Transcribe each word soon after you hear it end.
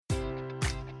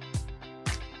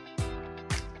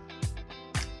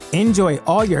Enjoy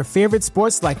all your favorite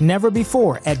sports like never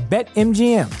before at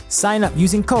BetMGM. Sign up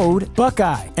using code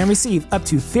Buckeye and receive up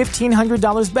to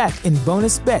 $1,500 back in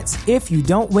bonus bets if you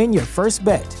don't win your first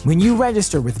bet. When you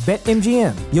register with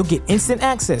BetMGM, you'll get instant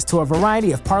access to a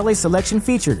variety of parlay selection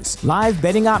features, live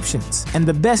betting options, and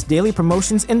the best daily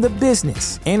promotions in the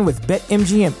business. And with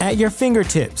BetMGM at your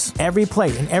fingertips, every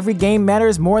play and every game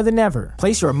matters more than ever.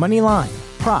 Place your money line,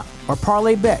 prop, or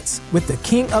parlay bets with the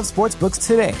king of sportsbooks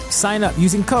today. Sign up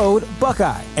using code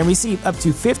Buckeye and receive up to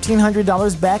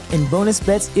 $1,500 back in bonus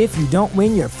bets if you don't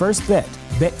win your first bet.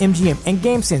 BetMGM and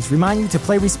GameSense remind you to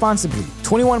play responsibly.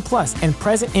 21 plus and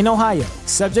present in Ohio,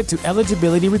 subject to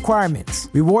eligibility requirements.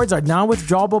 Rewards are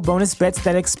non-withdrawable bonus bets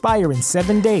that expire in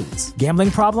 7 days. Gambling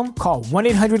problem? Call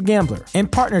 1-800-GAMBLER. In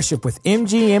partnership with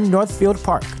MGM Northfield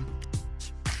Park.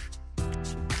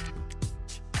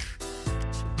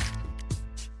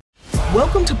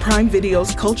 Welcome to Prime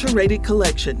Video's Culture-Rated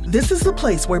Collection. This is the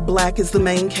place where Black is the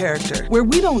main character, where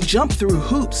we don't jump through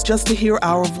hoops just to hear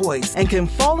our voice, and can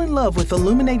fall in love with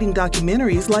illuminating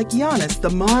documentaries like Giannis, The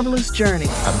Marvelous Journey.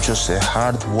 I'm just a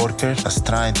hard worker that's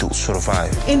trying to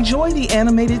survive. Enjoy the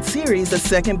animated series, The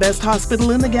Second Best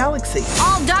Hospital in the Galaxy.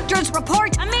 All doctors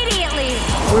report immediately!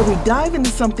 Where we dive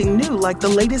into something new like the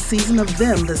latest season of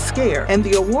Them, The Scare, and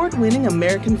the award-winning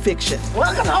American Fiction.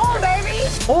 Welcome home, baby!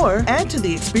 Or add to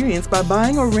the experience by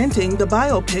buying or renting the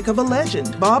biopic of a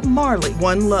legend, Bob Marley,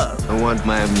 One Love. I want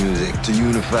my music to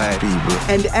unify people.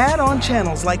 And add on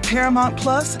channels like Paramount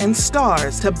Plus and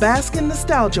Stars to bask in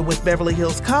nostalgia with Beverly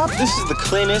Hills Cop. This is the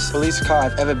cleanest police car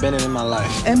I've ever been in my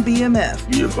life. And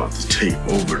BMF. You're about to take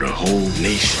over the whole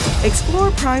nation.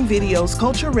 Explore Prime Video's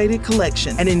Culture-Rated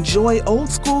Collection and enjoy old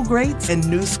school greats and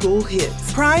new school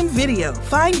hits. Prime Video.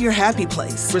 Find your happy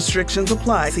place. Restrictions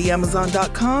apply. See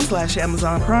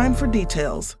Amazon.com/Amazon Prime for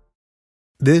details.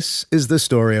 This is the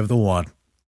story of the one.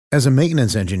 As a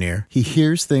maintenance engineer, he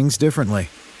hears things differently.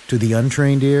 To the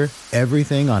untrained ear,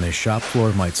 everything on his shop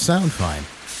floor might sound fine,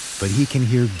 but he can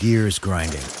hear gears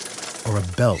grinding or a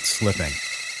belt slipping.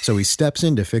 So he steps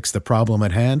in to fix the problem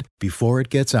at hand before it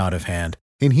gets out of hand.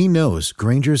 And he knows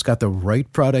Grainger's got the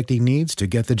right product he needs to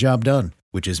get the job done,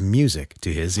 which is music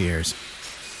to his ears.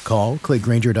 Call, click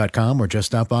Grainger.com, or just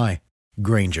stop by.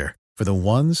 Grainger, for the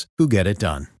ones who get it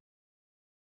done.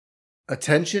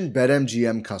 Attention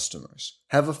BetMGM customers.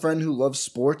 Have a friend who loves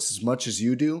sports as much as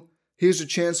you do? Here's a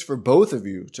chance for both of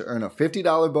you to earn a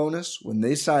 $50 bonus when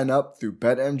they sign up through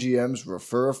BetMGM's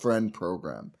Refer a Friend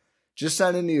program. Just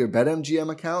sign into your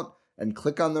BetMGM account and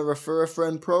click on the Refer a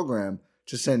Friend program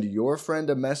to send your friend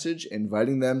a message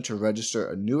inviting them to register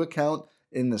a new account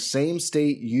in the same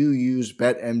state you use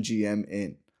BetMGM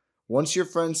in. Once your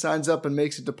friend signs up and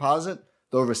makes a deposit,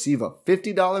 they'll receive a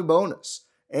 $50 bonus.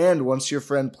 And once your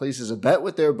friend places a bet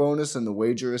with their bonus and the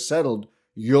wager is settled,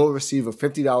 you'll receive a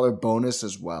 $50 bonus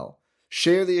as well.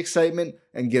 Share the excitement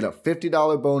and get a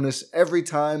 $50 bonus every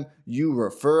time you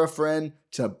refer a friend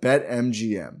to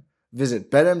BetMGM. Visit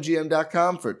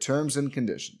BetMGM.com for terms and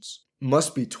conditions.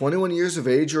 Must be 21 years of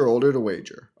age or older to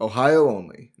wager. Ohio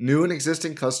only. New and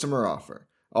existing customer offer.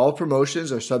 All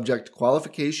promotions are subject to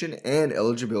qualification and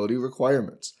eligibility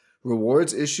requirements.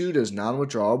 Rewards issued as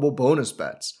non-withdrawable bonus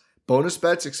bets. Bonus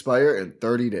bets expire in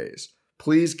 30 days.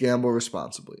 Please gamble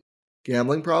responsibly.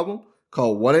 Gambling problem?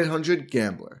 Call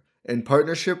 1-800-GAMBLER in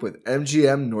partnership with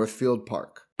MGM Northfield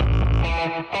Park.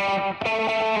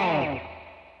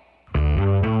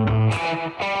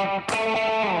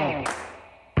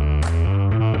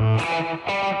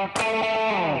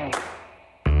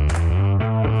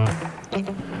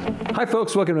 Hi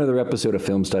folks, welcome to another episode of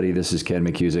Film Study. This is Ken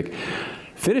McCusick.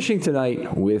 Finishing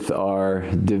tonight with our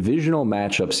divisional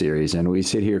matchup series, and we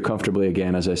sit here comfortably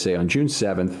again, as I say, on June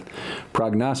 7th,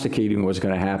 prognosticating what's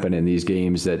going to happen in these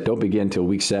games that don't begin till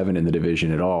week 7 in the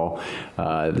division at all.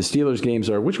 The Steelers games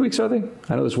are, which weeks are they?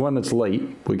 I know there's one that's late,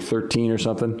 week 13 or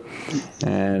something,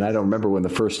 and I don't remember when the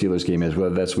first Steelers game is,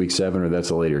 whether that's week 7 or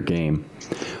that's a later game.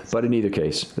 But in either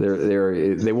case,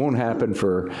 they won't happen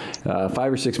for 5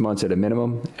 or 6 months at a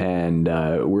minimum, and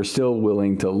we're still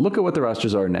willing to look at what the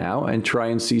rosters are now and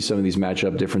try and see some of these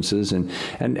matchup differences and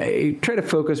try to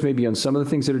focus maybe on some of the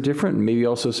things that are different and maybe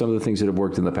also some of the things that have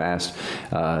worked in the past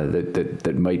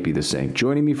that might be the same.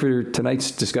 Joining me for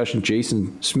tonight's discussion,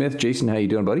 Jason Smith. Jason, how you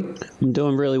doing, buddy? I'm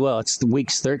doing really well. It's the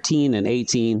weeks 13 and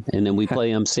 18, and then we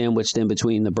play them sandwiched in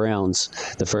between the Browns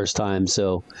the first time.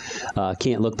 So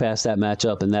can't look past that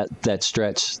matchup and that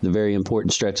stretch, the very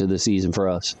important stretch of the season for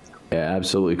us. Yeah,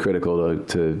 absolutely critical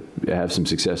to have some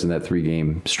success in that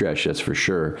 3-game stretch, that's for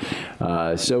sure.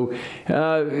 Steelers,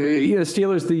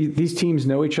 these teams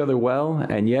know each other well,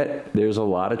 and yet there's a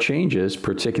lot of changes,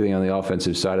 particularly on the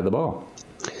offensive side of the ball.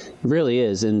 Really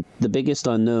is, and the biggest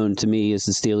unknown to me is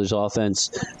the Steelers'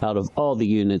 offense out of all the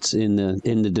units in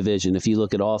the division. If you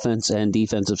look at offense and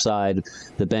defensive side,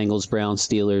 the Bengals, Browns,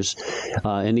 Steelers,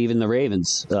 and even the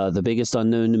Ravens, the biggest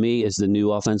unknown to me is the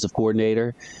new offensive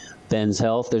coordinator, Ben's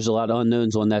health. There's a lot of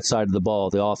unknowns on that side of the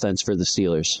ball, the offense for the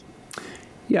Steelers.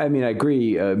 Yeah, I mean, I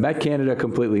agree. Matt Canada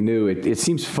completely new. It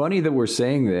seems funny that we're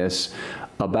saying this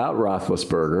about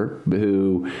Roethlisberger,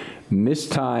 who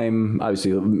missed time,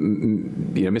 obviously,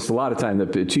 missed a lot of time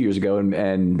 2 years ago,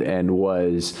 and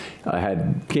was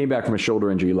came back from a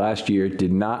shoulder injury last year.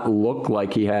 Did not look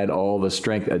like he had all the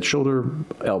strength at shoulder,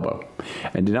 elbow,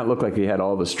 and did not look like he had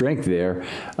all the strength there.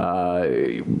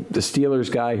 The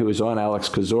Steelers guy who was on, Alex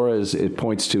Kozora, it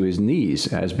points to his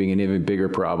knees as being an even bigger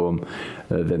problem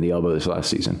than the elbow this last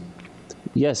season.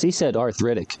 Yes, he said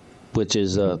arthritic, which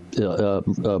is an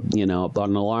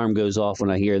alarm goes off when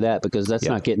I hear that, because that's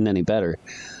not getting any better.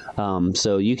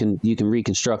 So you can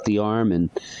reconstruct the arm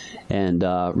and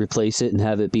replace it and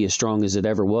have it be as strong as it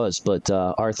ever was. But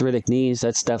arthritic knees,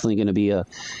 that's definitely going to be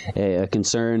a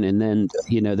concern. And then,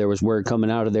 there was word coming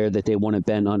out of there that they wanted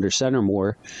Ben under center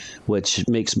more, which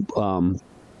makes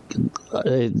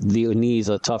the knees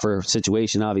a tougher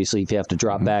situation, obviously, if you have to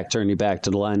drop back, turn your back to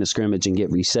the line of scrimmage and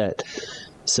get reset.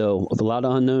 So a lot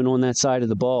of unknown on that side of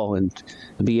the ball, and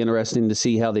it'll be interesting to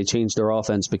see how they change their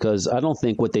offense, because I don't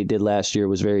think what they did last year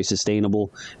was very sustainable,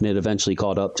 and it eventually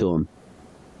caught up to them.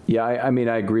 Yeah, I mean,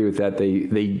 I agree with that.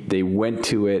 They went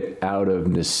to it out of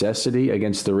necessity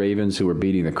against the Ravens, who were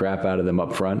beating the crap out of them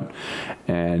up front.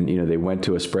 And, they went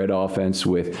to a spread offense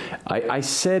with, I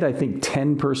said, I think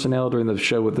 10 personnel during the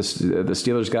show with the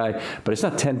Steelers guy, but it's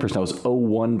not 10 personnel, it was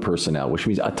 01 personnel, which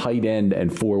means a tight end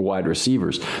and 4 wide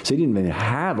receivers. So they didn't even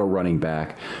have a running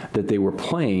back that they were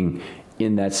playing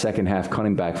in that second half,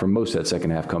 coming back for most of that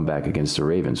second half comeback against the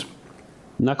Ravens.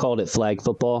 And I called it flag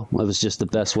football. It was just the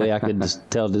best way I could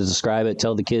describe it.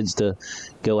 Tell the kids to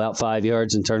go out 5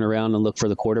 yards and turn around and look for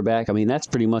the quarterback. I mean, that's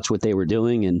pretty much what they were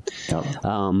doing. And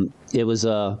it was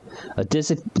a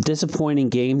disappointing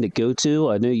game to go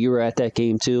to. I know you were at that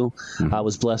game too. Mm-hmm. I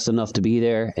was blessed enough to be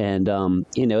there. And,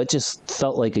 it just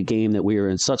felt like a game that we were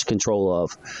in such control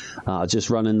of.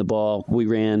 Just running the ball. We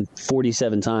ran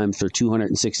 47 times for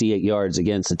 268 yards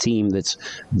against a team that's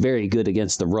very good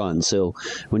against the run. So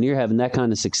when you're having that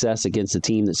kind of success against a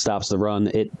team that stops the run,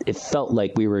 it felt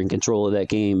like we were in control of that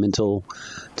game until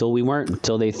we weren't,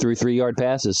 until they threw 3-yard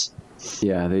passes.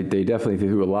 Yeah, they definitely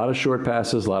threw a lot of short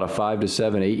passes, a lot of 5 to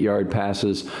 7, 8-yard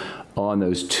passes on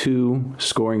those 2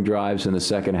 scoring drives in the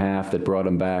second half that brought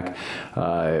them back.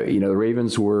 The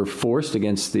Ravens were forced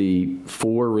against the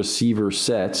 4 receiver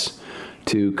sets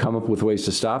to come up with ways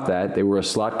to stop that. They were a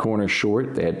slot corner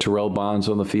short. They had Terrell Bonds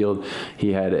on the field.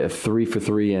 He had a 3 for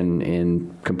 3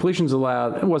 in completions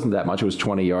allowed. It wasn't that much. It was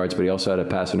 20 yards, but he also had a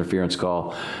pass interference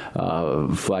call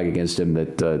flag against him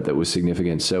that was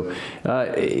significant. So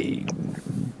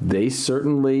they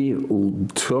certainly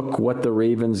took what the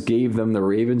Ravens gave them. The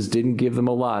Ravens didn't give them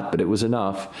a lot, but it was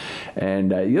enough.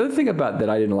 And the other thing that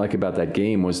I didn't like about that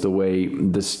game was the way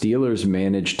the Steelers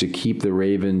managed to keep the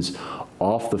Ravens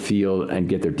off the field and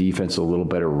get their defense a little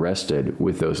better rested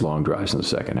with those long drives in the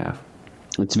second half.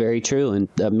 It's very true, and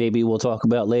maybe we'll talk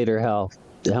about later how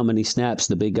many snaps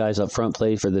the big guys up front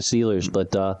played for the Steelers,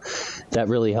 but that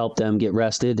really helped them get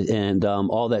rested, and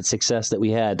all that success that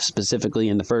we had specifically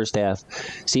in the first half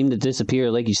seemed to disappear,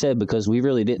 like you said, because we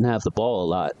really didn't have the ball a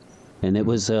lot. And it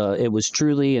was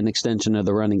truly an extension of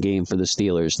the running game for the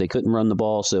Steelers. They couldn't run the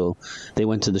ball, so they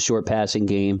went to the short passing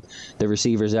game. The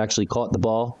receivers actually caught the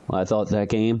ball, I thought, that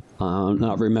game.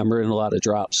 Not remembering a lot of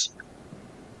drops.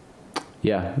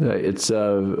 Yeah, it's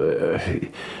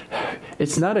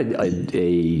not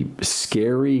a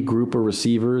scary group of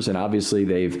receivers, and obviously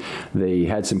they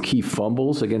had some key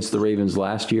fumbles against the Ravens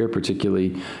last year.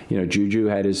 Particularly, Juju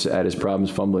had his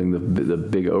problems fumbling the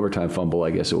big overtime fumble,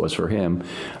 I guess it was for him.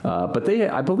 But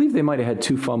I believe they might have had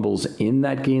 2 fumbles in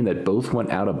that game that both went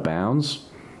out of bounds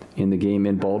in the game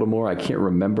in Baltimore. I can't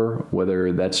remember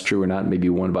whether that's true or not. Maybe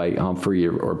one by Humphrey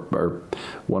or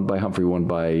one by Humphrey, one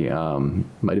by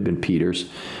might have been Peters.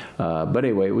 But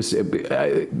anyway, it was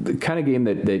the kind of game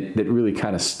that really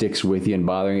kind of sticks with you and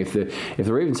bothering. If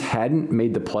the Ravens hadn't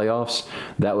made the playoffs,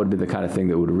 that would have been the kind of thing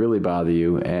that would really bother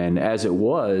you. And as it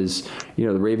was, the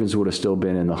Ravens would have still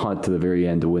been in the hunt to the very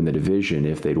end to win the division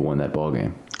if they'd won that ball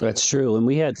game. That's true. And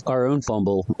we had our own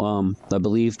fumble, I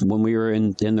believe, when we were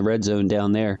in the red zone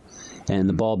down there, and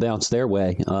the ball bounced their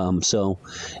way. So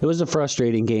it was a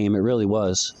frustrating game. It really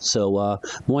was. So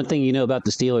one thing about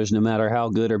the Steelers, no matter how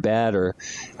good or bad or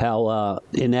how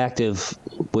inactive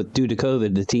due to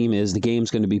COVID the team is, the game's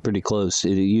going to be pretty close.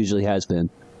 It usually has been.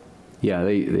 Yeah,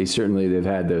 they've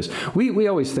had those. We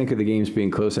always think of the games being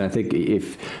close, and I think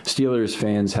if Steelers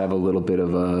fans have a little bit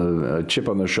of a chip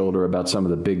on their shoulder about some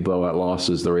of the big blowout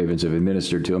losses the Ravens have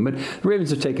administered to them, but the Ravens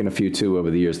have taken a few too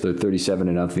over the years. The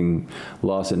 37-0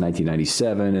 loss in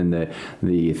 1997 and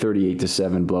the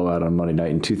 38-7 blowout on Monday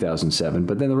night in 2007.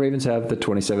 But then the Ravens have the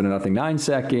 27-0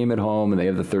 9-sack game at home, and they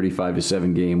have the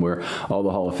 35-7 game where all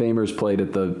the Hall of Famers played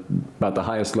at about the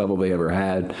highest level they ever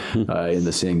had in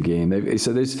the same game.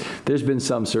 So there's been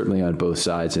some certainly on both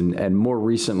sides, and more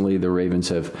recently the Ravens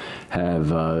have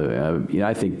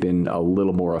I think been a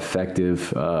little more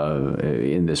effective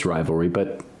in this rivalry,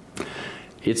 but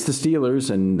it's the Steelers,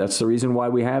 and that's the reason why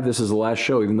we have this as the last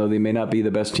show, even though they may not be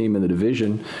the best team in the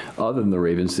division other than the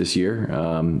Ravens this year.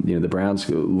 The Browns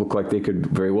look like they could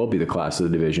very well be the class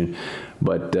of the division,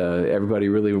 but everybody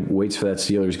really waits for that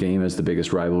Steelers game as the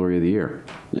biggest rivalry of the year.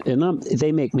 And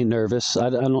they make me nervous. I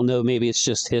don't know, maybe it's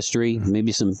just history,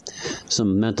 maybe some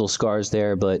mental scars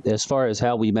there, but as far as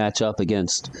how we match up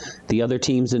against the other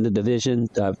teams in the division,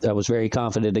 I was very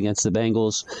confident against the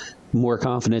Bengals, more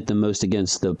confident than most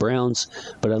against the Browns.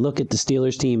 But I look at the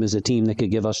Steelers team as a team that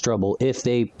could give us trouble. If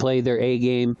they play their A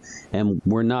game and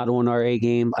we're not on our A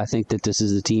game, I think that this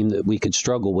is a team that we could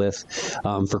struggle with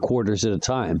for quarters at a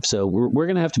time. So we're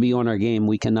going to have to be on our game.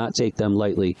 We cannot take them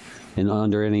lightly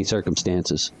under any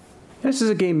circumstances. This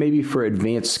is a game maybe for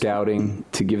advanced scouting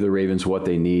to give the Ravens what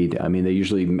they need. I mean, they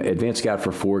usually advance scout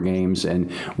for 4 games,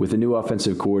 and with a new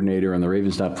offensive coordinator and the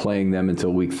Ravens not playing them until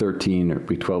week 13 or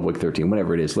week 12, week 13,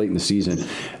 whatever it is, late in the season,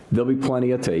 there'll be plenty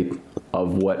of tape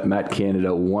of what Matt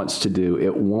Canada wants to do.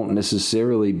 It won't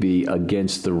necessarily be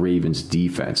against the Ravens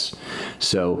defense.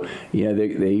 So,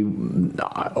 they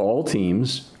all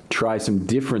teams try some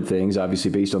different things,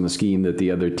 obviously based on the scheme that the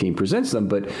other team presents them,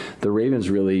 but the Ravens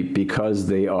really, because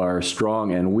they are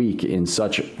strong and weak in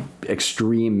such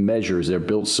extreme measures, they're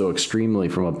built so extremely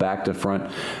from a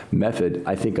back-to-front method,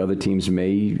 I think other teams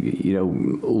may,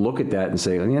 look at that and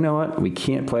say, you know what, we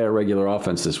can't play our regular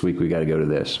offense this week, we got to go to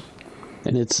this.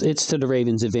 And it's to the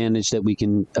Ravens' advantage that we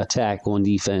can attack on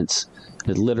defense,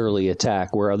 literally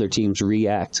attack where other teams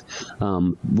react.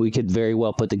 We could very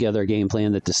well put together a game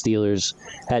plan that the Steelers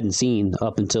hadn't seen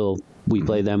up until we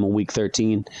play them on week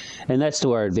 13, and that's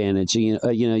to our advantage.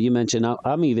 You mentioned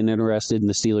I'm even interested in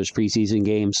the Steelers preseason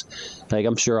games. Like,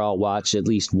 I'm sure I'll watch at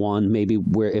least one, maybe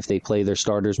where if they play their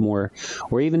starters more,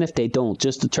 or even if they don't,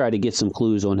 just to try to get some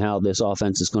clues on how this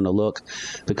offense is going to look.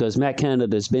 Because Matt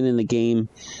Canada has been in the game.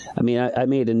 I mean, I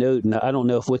made a note, and I don't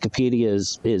know if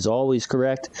Wikipedia is always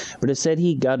correct, but it said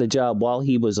he got a job while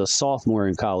he was a sophomore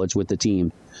in college with the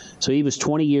team. So he was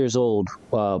 20 years old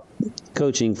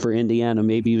coaching for Indiana.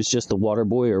 Maybe he was just a water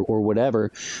boy or whatever,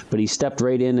 but he stepped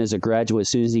right in as a graduate. As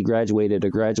soon as he graduated, a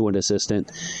graduate assistant.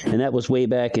 And that was way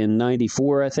back in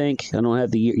 94, I think. I don't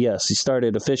have the year. Yes, he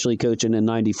started officially coaching in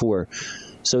 94.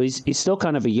 So he's still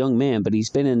kind of a young man, but he's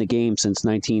been in the game since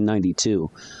 1992.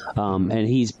 And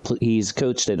he's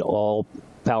coached at all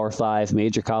Power 5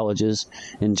 major colleges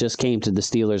and just came to the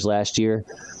Steelers last year.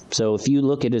 So if you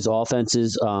look at his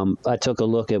offenses, I took a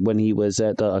look at when he was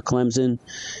at Clemson,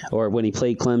 or when he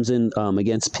played Clemson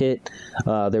against Pitt.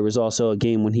 There was also a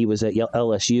game when he was at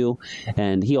LSU,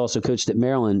 and he also coached at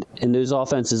Maryland. And those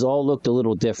offenses all looked a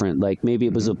little different. Like, maybe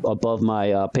it was above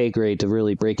my pay grade to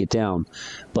really break it down.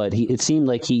 But it seemed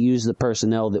like he used the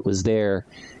personnel that was there,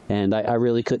 and I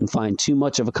really couldn't find too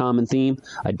much of a common theme.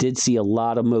 I did see a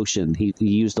lot of motion. He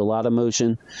used a lot of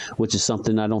motion, which is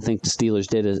something I don't think the Steelers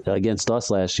did against us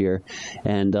last year.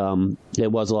 And it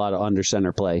was a lot of under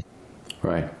center play.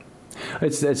 Right.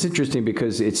 That's interesting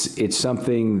because it's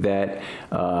something that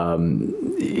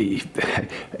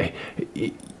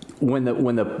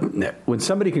when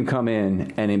somebody can come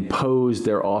in and impose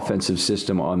their offensive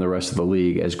system on the rest of the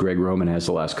league, as Greg Roman has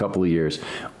the last couple of years,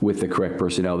 with the correct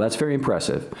personnel, that's very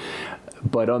impressive.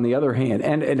 But on the other hand,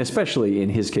 and especially in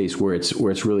his case where it's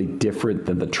really different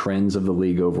than the trends of the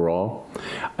league overall,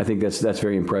 I think that's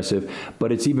very impressive.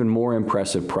 But it's even more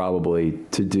impressive probably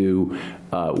to do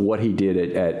what he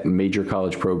did at major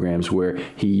college programs, where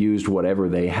he used whatever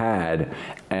they had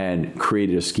and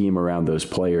created a scheme around those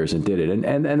players and did it.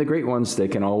 And the great ones, they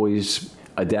can always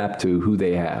adapt to who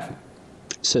they have.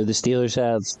 So the Steelers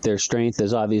have their strength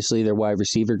is obviously their wide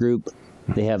receiver group.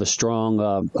 They have a strong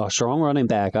running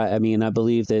back. I mean, I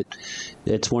believe that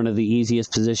it's one of the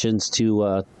easiest positions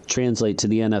to translate to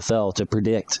the NFL, to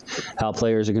predict how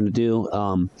players are going to do.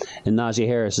 And Najee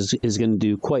Harris is going to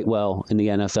do quite well in the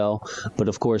NFL. But,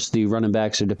 of course, the running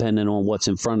backs are dependent on what's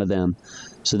in front of them.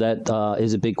 So that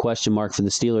is a big question mark for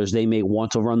the Steelers. They may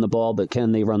want to run the ball, but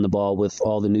can they run the ball with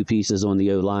all the new pieces on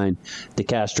the O-line?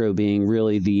 DeCastro being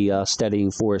really the steadying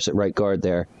force at right guard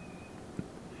there.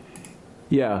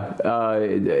 Yeah,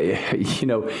 they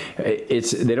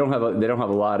don't have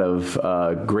a lot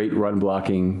of great run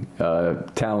blocking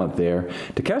talent there.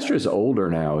 DeCastro is older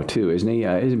now too, isn't he?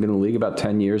 He's been in the league about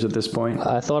 10 years at this point.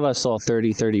 I thought I saw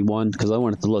 30-31 because I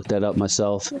wanted to look that up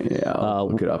myself. Yeah, I'll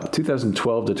look it up.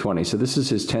 2012 to 20. So this is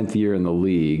his 10th year in the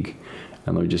league,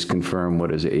 and let me just confirm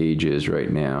what his age is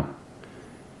right now.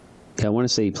 I want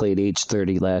to say he played age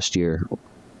 30 last year.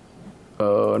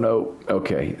 Oh, no.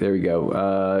 Okay, there we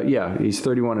go. Yeah, he's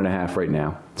 31 and a half right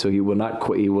now. So he will not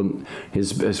quit.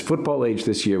 His football age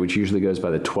this year, which usually goes by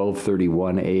the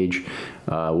 12-31 age,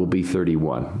 will be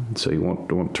 31. So he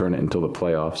won't turn it until the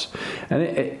playoffs.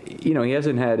 And, he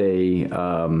hasn't had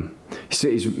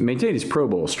he's maintained his Pro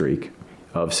Bowl streak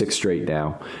of 6 straight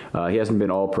now. He hasn't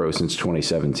been All-Pro since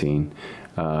 2017.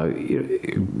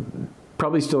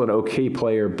 Probably still an okay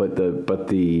player, but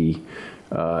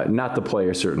not the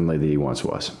player certainly that he once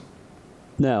was.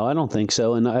 No, I don't think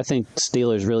so. And I think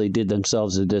Steelers really did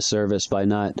themselves a disservice by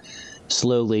not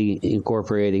slowly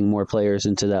incorporating more players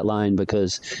into that line,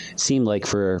 because it seemed like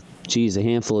for a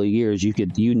handful of years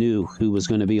you knew who was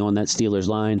going to be on that Steelers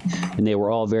line, and they were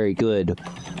all very good.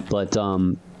 But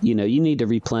you need to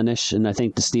replenish, and I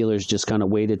think the Steelers just kind of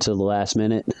waited till the last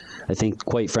minute. I think,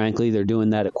 quite frankly, they're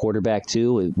doing that at quarterback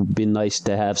too. It would be nice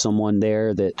to have someone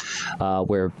there that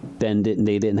where Ben they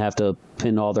didn't have to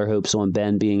pin all their hopes on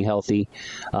Ben being healthy.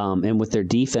 And with their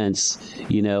defense,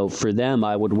 for them,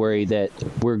 I would worry that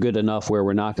we're good enough where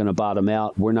we're not going to bottom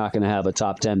out. We're not going to have a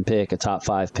top 10 pick, a top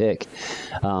 5 pick.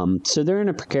 So they're in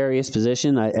a precarious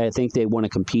position. I think they want to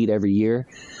compete every year.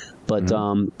 But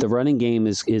the running game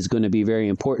is going to be very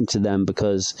important to them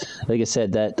because, like I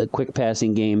said, that the quick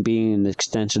passing game being an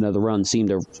extension of the run seemed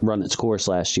to run its course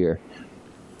last year.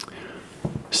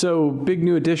 So big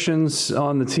new additions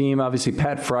on the team. Obviously,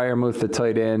 Pat Freiermuth, the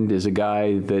tight end, is a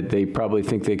guy that they probably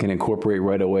think they can incorporate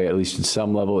right away, at least at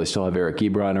some level. They still have Eric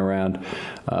Ebron around.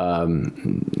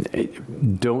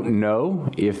 Don't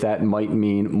know if that might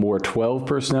mean more 12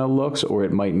 personnel looks, or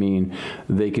it might mean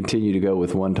they continue to go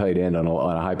with one tight end on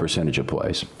a high percentage of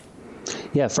plays.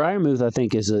 Yeah, Freiermuth, I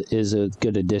think, is a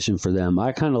good addition for them.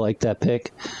 I kind of like that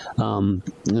pick.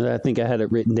 I think I had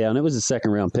it written down. It was a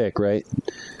second-round pick, right?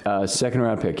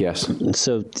 Second-round pick, yes.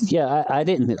 So, yeah, I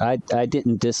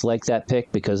didn't dislike that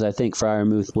pick because I think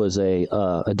Freiermuth was a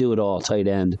do-it-all tight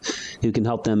end who can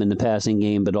help them in the passing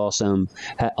game, but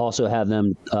also have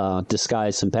them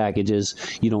disguise some packages.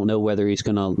 You don't know whether he's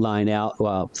going to line out,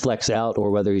 flex out, or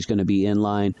whether he's going to be in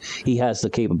line. He has the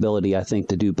capability, I think,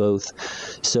 to do both.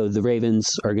 So the Ravens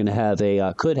are going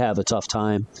to could have a tough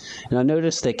time. And I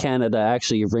noticed that Canada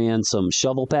actually ran some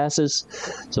shovel passes,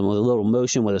 a little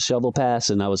motion with a shovel pass,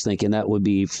 and I was thinking that would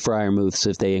be Freiermuth's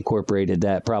if they incorporated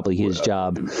that, probably his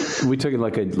job. We took it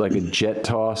like a jet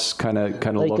toss kind of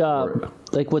look.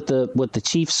 Like what the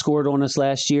Chiefs scored on us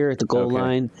last year at the goal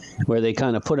line, where they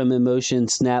kind of put him in motion,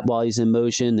 snap while he's in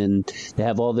motion, and they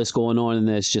have all this going on, and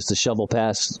then it's just a shovel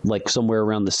pass, like somewhere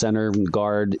around the center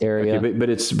guard area. Okay,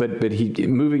 but he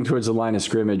moving towards the line of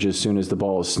scrimmage as soon as the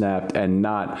ball is snapped, and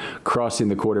not crossing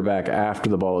the quarterback after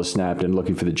the ball is snapped and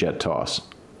looking for the jet toss.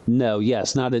 No,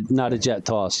 yes, not a jet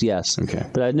toss, yes. Okay.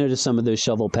 But I noticed some of those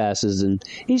shovel passes, and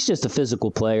he's just a physical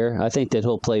player. I think that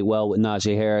he'll play well with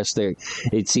Najee Harris.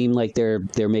 It seemed like they're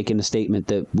making a statement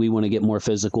that we want to get more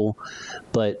physical,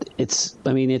 but it's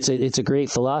a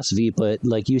great philosophy. But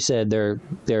like you said,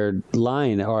 their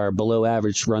line are below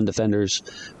average run defenders,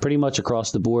 pretty much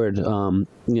across the board.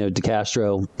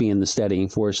 DeCastro being the steadying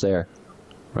force there.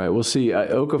 Right, we'll see.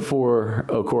 Okorafor,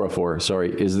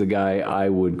 is the guy I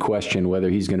would question whether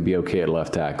he's going to be okay at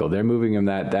left tackle. They're moving him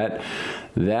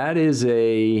that is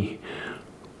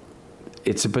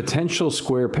it's a potential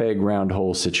square peg round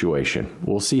hole situation.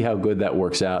 We'll see how good that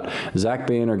works out. Zach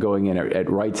Banner going in at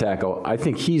right tackle, I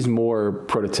think he's more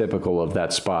prototypical of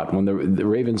that spot. When the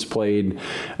Ravens played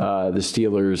the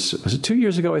Steelers, was it 2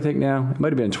 years ago, I think now? It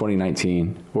might have been in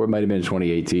 2019, or it might have been in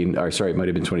 2018. Or sorry, it might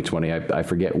have been 2020. I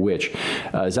forget which.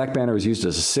 Zach Banner was used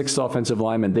as a sixth offensive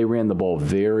lineman. They ran the ball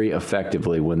very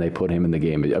effectively when they put him in the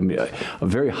game. I mean, a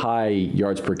very high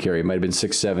yards per carry. It might have been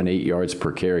 6, 7, 8 yards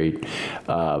per carry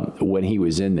when he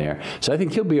was in there. So I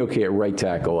think he'll be okay at right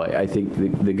tackle. I think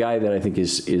the guy that I think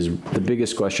is the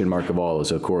biggest question mark of all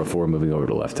is Okorafor moving over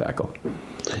to left tackle.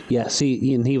 Yes,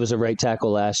 he was a right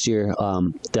tackle last year.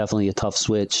 Definitely a tough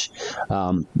switch.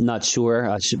 Not sure.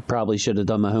 I should have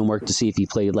done my homework to see if he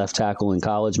played left tackle in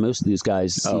college. Most of these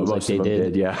guys seems like they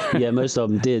did. Yeah, most of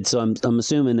them did. So I'm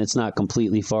assuming it's not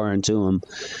completely foreign to him.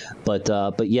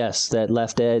 But yes, that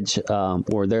left edge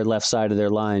or their left side of their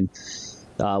line.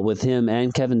 With him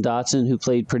and Kevin Dotson, who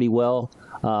played pretty well,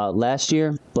 last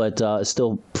year, but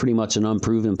still pretty much an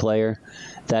unproven player.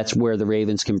 That's where the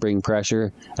Ravens can bring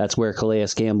pressure. That's where Calais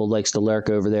Campbell likes to lurk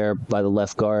over there by the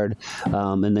left guard.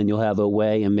 And then you'll have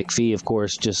Oweh and McPhee, of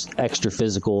course, just extra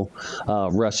physical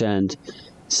rush end.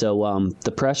 So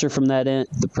the pressure from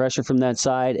that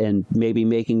side, and maybe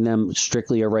making them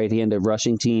strictly a right-handed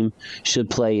rushing team should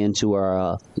play into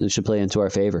our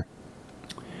favor.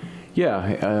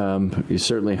 Yeah, you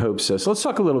certainly hope so. So let's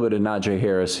talk a little bit of Najee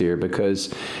Harris here, because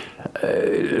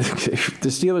the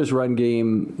Steelers' run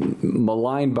game,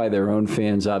 maligned by their own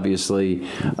fans, obviously.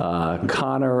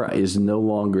 Connor is no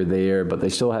longer there, but they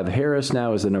still have Harris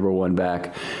now as the number one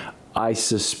back. I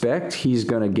suspect he's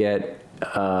going to get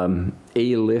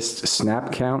A-list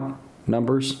snap count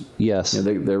numbers. Yes. You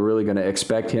know, they're really going to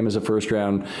expect him as a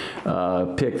first-round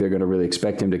pick. They're going to really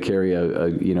expect him to carry a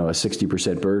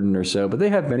 60% burden or so. But they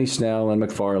have Benny Snell and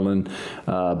McFarland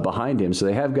behind him. So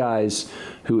they have guys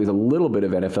who with a little bit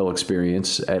of NFL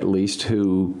experience, at least,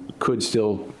 who could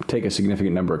still take a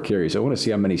significant number of carries. I want to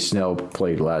see how many Snell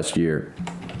played last year.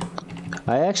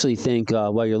 I actually think,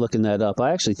 while you're looking that up,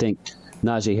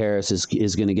 Najee Harris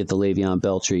is going to get the Le'Veon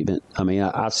Bell treatment. I mean,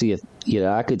 I see it.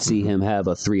 I could see him have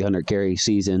a 300 carry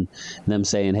season. Them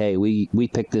saying, "Hey, we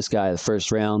picked this guy the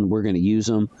first round. We're going to use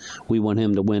him. We want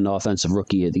him to win Offensive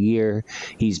Rookie of the Year.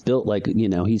 He's built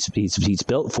he's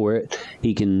built for it.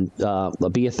 He can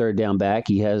be a third down back.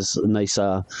 He has nice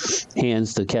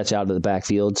hands to catch out of the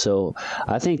backfield. So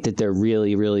I think that they're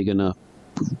really, really going to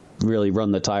really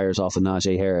run the tires off of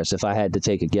Najee Harris, if I had to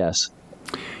take a guess."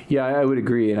 Yeah, I would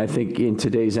agree, and I think in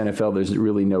today's NFL, there's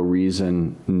really no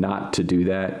reason not to do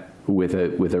that with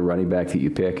a running back that you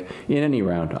pick in any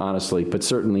round, honestly, but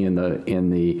certainly in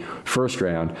the first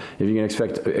round. If you're going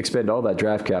to expend all that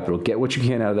draft capital, get what you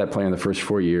can out of that player in the first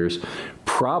 4 years.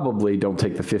 Probably don't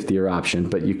take the fifth-year option,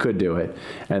 but you could do it,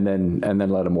 and then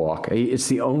let him walk. It's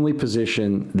the only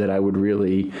position that I would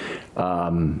really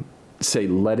say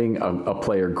letting a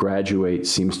player graduate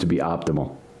seems to be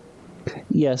optimal.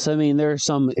 Yes, I mean, there are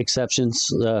some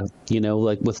exceptions,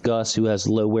 like with Gus, who has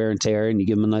low wear and tear, and you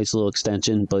give him a nice little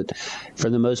extension. But for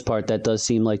the most part, that does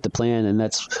seem like the plan, and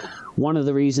that's one of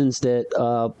the reasons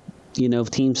that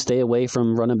teams stay away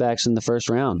from running backs in the first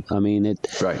round. I mean,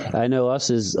 right. I know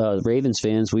us as Ravens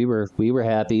fans, we were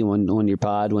happy on your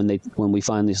pod when we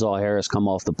finally saw Harris come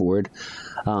off the board.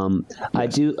 Yes. I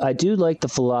do like the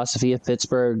philosophy of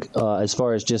Pittsburgh as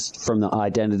far as just from the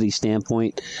identity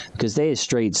standpoint, because they had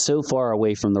strayed so far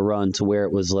away from the run to where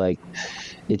it was like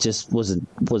it just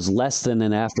was less than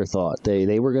an afterthought.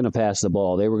 They were going to pass the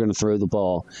ball, they were going to throw the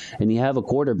ball, and you have a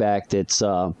quarterback that's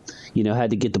had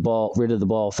to get rid of the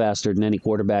ball faster than any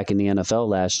quarterback in the NFL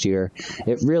last year.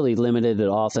 It really limited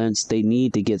the offense. They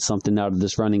need to get something out of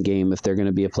this running game if they're going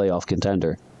to be a playoff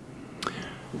contender.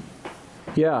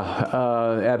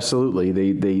 Yeah, absolutely.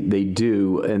 They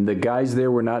do. And the guys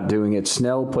there were not doing it.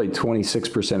 Snell played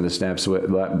 26% of the snaps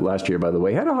last year, by the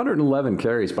way. Had 111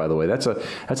 carries, by the way. That's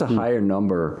a higher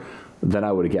number than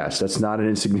I would have guessed. That's not an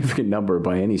insignificant number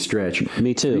by any stretch.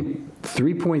 Me too.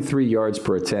 3.3 yards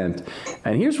per attempt.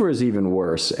 And here's where it's even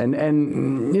worse.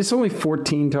 And it's only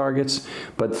 14 targets,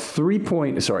 but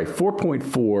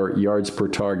 4.4 yards per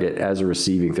target as a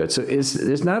receiving threat. So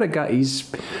it's not a guy,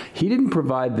 he didn't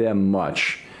provide them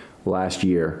much last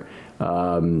year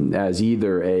as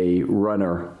either a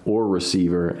runner or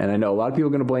receiver. And I know a lot of people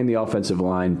are going to blame the offensive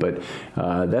line, but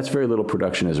that's very little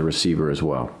production as a receiver as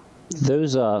well.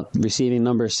 Those receiving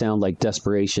numbers sound like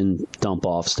desperation dump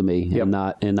offs to me, yep.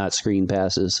 and not screen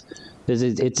passes.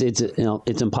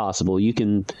 It's impossible. You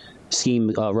can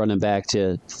scheme running back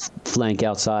to flank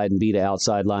outside and beat an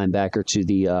outside linebacker to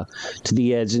the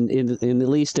edge, and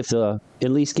at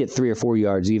least get 3 or 4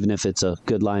 yards, even if it's a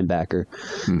good linebacker.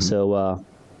 Mm-hmm. So.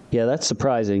 Yeah, that's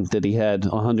surprising that he had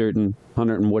 100 and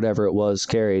whatever it was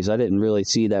carries. I didn't really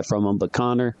see that from him. But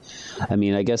Connor, I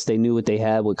mean, I guess they knew what they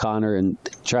had with Connor and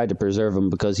tried to preserve him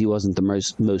because he wasn't the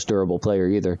most durable player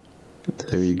either.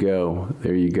 There you go.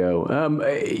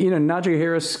 Najee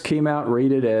Harris came out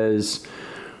rated as,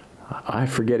 I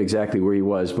forget exactly where he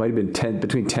was. Might have been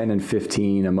between 10 and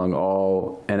 15 among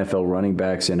all NFL running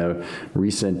backs in a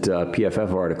recent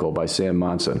PFF article by Sam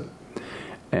Monson.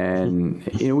 And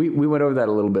we went over that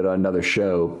a little bit on another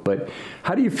show, but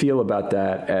how do you feel about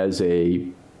that as a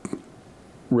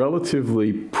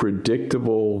relatively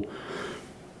predictable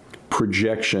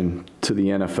projection to the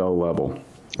NFL level?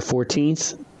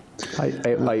 14th? Do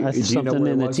you know something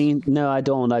where in it the was? team. No, I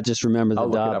don't. I just remember the I'll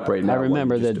look it up right now. I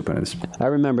remember while you just that. open this. I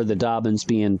remember the Dobbins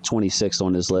being 26th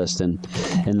on his list, and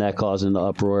that causing the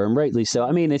uproar, and rightly so.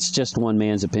 I mean, it's just one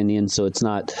man's opinion, so it's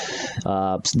not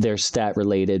their stat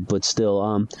related, but still,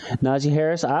 Najee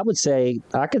Harris, I would say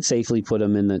I could safely put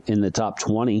him in the top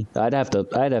 20. I'd have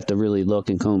to really look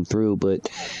and comb through, but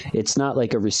it's not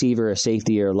like a receiver, a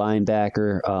safety, or a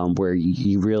linebacker where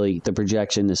you really the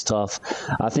projection is tough.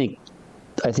 I think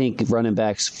running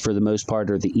backs, for the most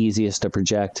part, are the easiest to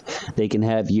project. They can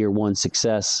have year one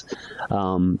success.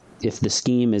 If the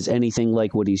scheme is anything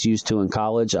like what he's used to in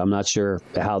college, I'm not sure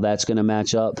how that's going to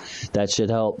match up. That should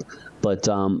help. But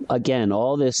again,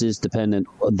 all this is dependent.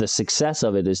 The success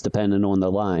of it is dependent on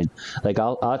the line. Like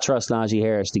I'll trust Najee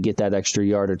Harris to get that extra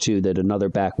yard or two that another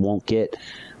back won't get.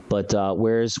 But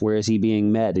where is he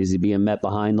being met? Is he being met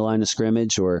behind the line of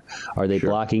scrimmage, or are they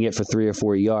blocking it for 3 or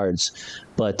 4 yards?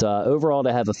 But overall,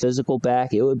 to have a physical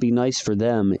back, it would be nice for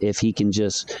them if he can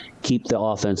just keep the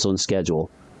offense on schedule.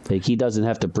 Like he doesn't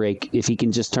have to break. If he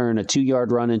can just turn a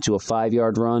 2-yard run into a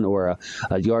 5-yard run, or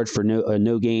a yard for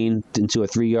no gain into a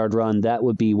 3-yard run, that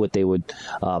would be what they would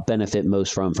benefit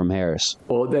most from Harris.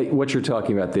 Well, what you're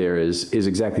talking about there is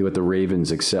exactly what the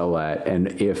Ravens excel at.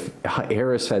 And if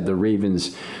Harris had the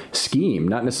Ravens scheme,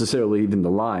 not necessarily even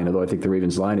the line, although I think the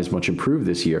Ravens line is much improved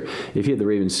this year, if he had the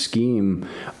Ravens scheme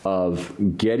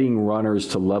of getting runners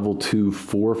to level 2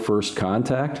 for first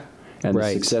contact, and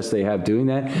the success they have doing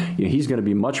that, he's going to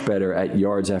be much better at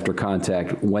yards after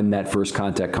contact when that first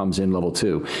contact comes in level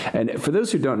 2. And for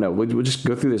those who don't know, we'll just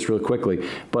go through this real quickly.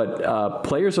 But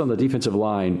players on the defensive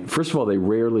line, first of all, they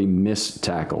rarely miss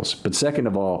tackles. But second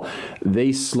of all,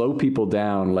 they slow people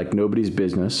down like nobody's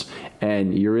business.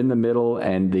 And you're in the middle,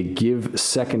 and they give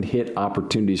second hit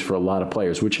opportunities for a lot of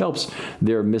players, which helps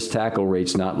their missed tackle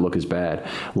rates not look as bad.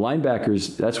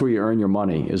 Linebackers, that's where you earn your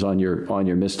money, is on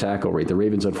your missed tackle rate. The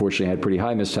Ravens, unfortunately, had pretty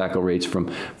high missed tackle rates from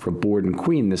Board and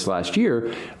Queen this last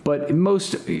year, but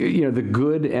most, the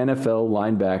good NFL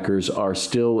linebackers are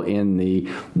still in the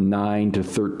 9 to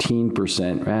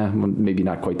 13%, maybe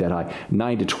not quite that high,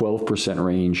 9 to 12%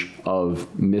 range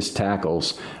of missed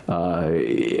tackles.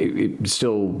 It's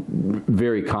still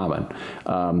very common.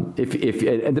 And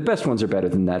the best ones are better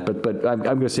than that, but I'm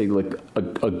going to say like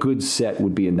a good set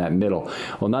would be in that middle.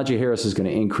 Well, Najee Harris is going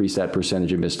to increase that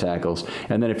percentage of missed tackles,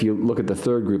 and then if you look at the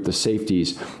third group, the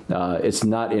safeties, it's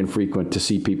not infrequent to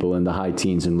see people in the high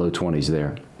teens and low 20s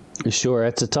there. Sure,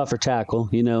 it's a tougher tackle,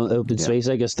 open space,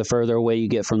 I guess, the further away you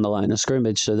get from the line of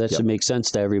scrimmage, so that should make sense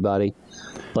to everybody.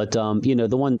 But,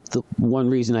 the one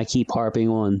reason I keep harping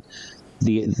on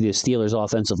the Steelers'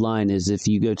 offensive line is if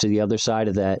you go to the other side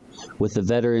of that, with the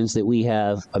veterans that we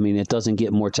have, I mean, it doesn't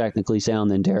get more technically sound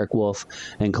than Derek Wolfe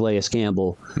and Calais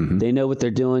Campbell. Mm-hmm. They know what they're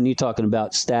doing. You're talking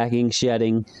about stacking,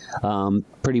 shedding,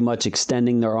 pretty much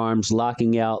extending their arms,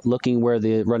 locking out, looking where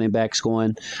the running back's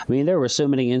going. I mean, there were so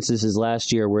many instances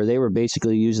last year where they were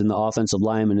basically using the offensive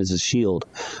lineman as a shield.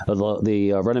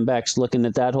 The running back's looking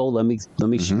at that hole. Let me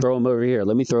throw him over here.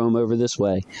 Let me throw him over this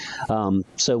way.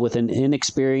 So with an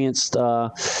inexperienced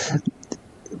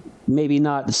maybe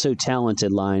not so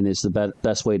talented line is the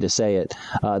best way to say it.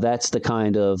 That's the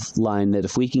kind of line that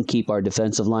if we can keep our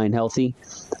defensive line healthy,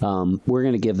 we're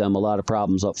going to give them a lot of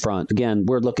problems up front. Again,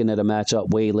 we're looking at a matchup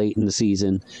way late in the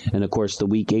season, and of course the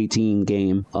Week 18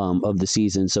 game of the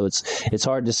season. So it's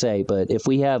hard to say, but if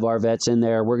we have our vets in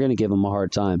there, we're going to give them a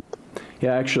hard time.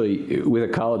 Yeah, actually, with a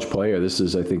college player, this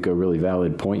is, I think, a really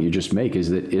valid point you just make, is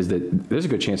that there's a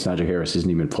good chance Najee Harris isn't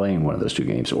even playing one of those two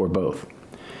games, or both.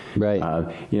 Right.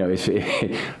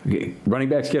 If running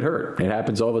backs get hurt, it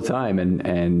happens all the time,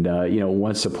 and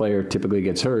once a player typically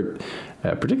gets hurt,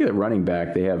 particularly running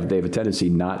back, they have a tendency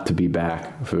not to be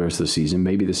back for the rest of the season.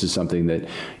 Maybe this is something that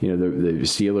the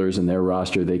Steelers and their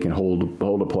roster, they can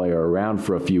hold a player around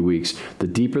for a few weeks. The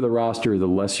deeper the roster, the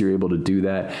less you're able to do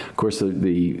that. Of course,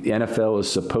 the NFL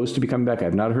is supposed to be coming back.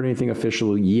 I've not heard anything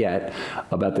official yet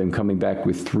about them coming back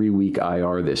with 3-week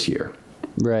IR this year.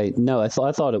 Right. No, I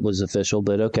thought it was official,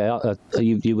 but okay,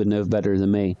 you would know better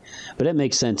than me. But it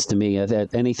makes sense to me.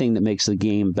 Anything that makes the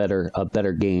game better, a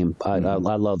better game, I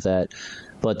love that.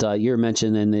 But you're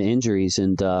mentioning the injuries,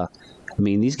 and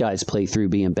these guys play through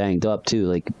being banged up too.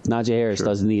 Like Najee Harris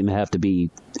doesn't even have to be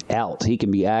out; he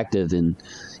can be active and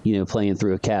playing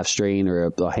through a calf strain or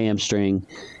a hamstring.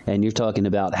 And you're talking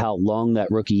about how long that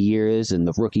rookie year is and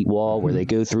the rookie wall where they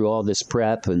go through all this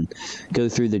prep and go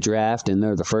through the draft, and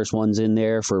they're the first ones in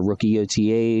there for rookie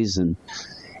OTAs. And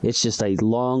it's just a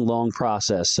long, long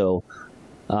process. So,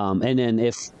 and then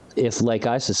if like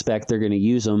I suspect they're going to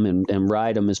use them and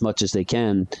ride them as much as they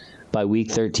can, by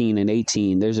week 13 and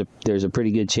 18, there's a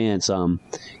pretty good chance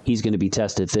he's going to be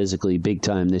tested physically big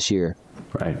time this year.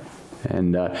 Right.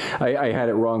 And I had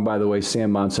it wrong, by the way.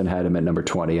 Sam Monson had him at number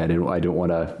 20. I don't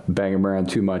want to bang him around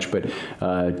too much, but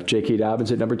J.K.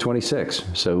 Dobbins at number 26.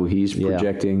 So he's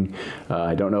projecting.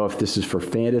 I don't know if this is for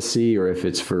fantasy or if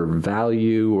it's for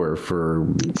value or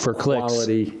for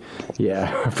quality. Clicks.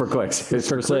 Yeah, for clicks. It's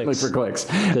certainly for clicks.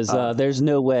 Because there's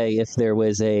no way if there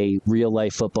was a real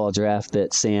life football draft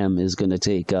that Sam is going to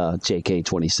take J.K.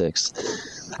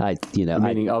 26.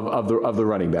 Meaning of the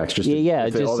running backs, just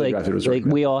like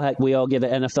we all get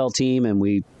an NFL team and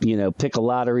we pick a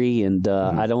lottery, and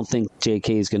I don't think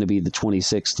J.K. is going to be the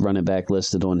 26th running back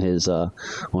listed on his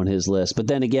list. But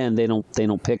then again, they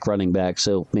don't pick running back,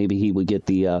 so maybe he would get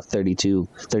the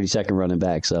 32nd running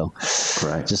back. So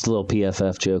right, just a little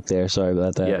PFF joke there. Sorry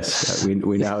about that. Yes, we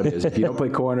know how it is. If you don't play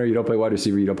corner, you don't play wide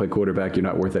receiver, you don't play quarterback, you're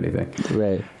not worth anything.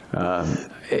 Right.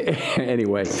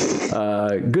 Anyway,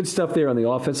 good stuff there on the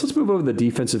offense. Let's move over to the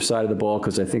defensive side of the ball,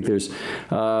 because I think there's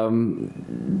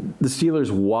the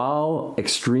Steelers, while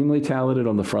extremely talented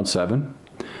on the front seven,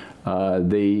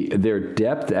 their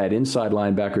depth at inside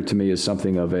linebacker to me is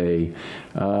something of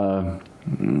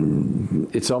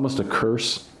it's almost a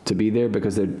curse to be there,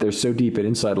 because they're so deep at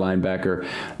inside linebacker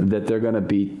that they're going to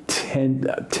be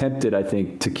tempted, I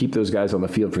think, to keep those guys on the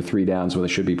field for 3 downs when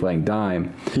they should be playing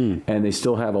dime. And they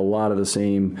still have a lot of the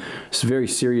same very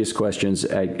serious questions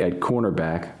at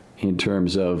cornerback in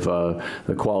terms of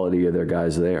the quality of their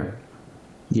guys there.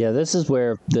 Yeah, this is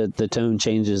where the tone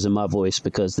changes in my voice,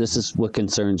 because this is what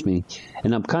concerns me.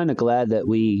 And I'm kind of glad that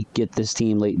we get this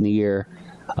team late in the year,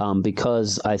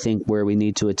 because I think where we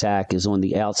need to attack is on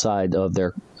the outside of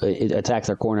attack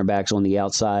their cornerbacks on the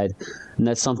outside. And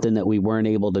that's something that we weren't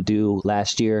able to do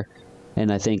last year. And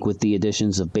I think with the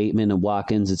additions of Bateman and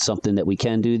Watkins, it's something that we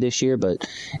can do this year. But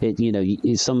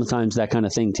sometimes that kind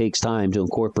of thing takes time to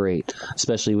incorporate,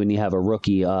 especially when you have a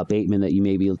rookie, Bateman, that you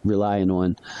may be relying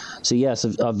on. So yes,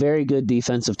 a very good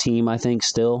defensive team, I think.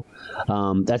 Still,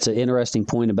 that's an interesting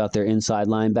point about their inside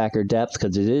linebacker depth,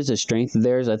 because it is a strength of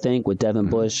theirs, I think, with Devin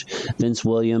Bush, Vince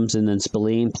Williams, and then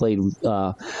Spillane played.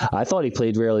 I thought he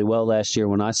played really well last year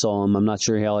when I saw him. I'm not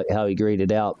sure how he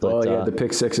graded out, but he had the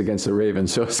pick 6 against the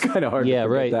Ravens, so it's kind of hard. Yeah,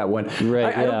 right. That one.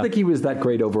 Right. I don't think he was that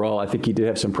great overall. I think he did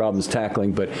have some problems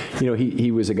tackling, but he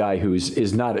was a guy who's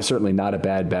certainly not a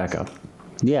bad backup.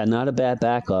 Yeah, not a bad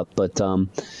backup, but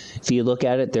if you look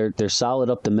at it, they're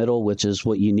solid up the middle, which is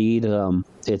what you need.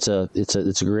 It's a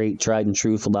great tried and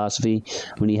true philosophy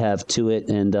when you have Tuitt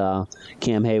and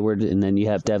Cam Hayward, and then you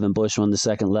have Devin Bush on the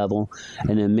second level,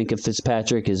 and then Minkah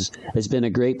Fitzpatrick has been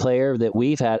a great player that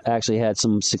we've actually had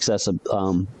some success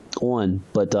on,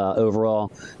 but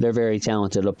overall they're very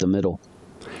talented up the middle.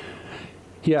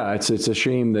 Yeah, it's a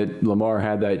shame that Lamar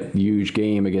had that huge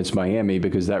game against Miami,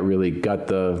 because that really got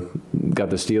the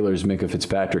Steelers Minkah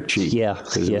Fitzpatrick cheap. Yeah,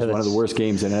 because it was one of the worst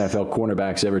games an NFL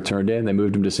cornerbacks ever turned in. They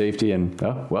moved him to safety, and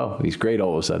he's great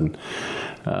all of a sudden.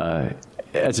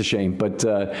 That's a shame, but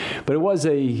it was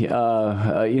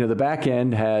the back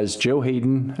end has Joe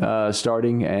Hayden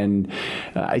starting, and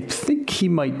I think he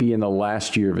might be in the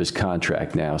last year of his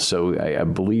contract now. So I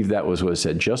believe that was what it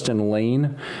said. Justin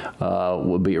Lane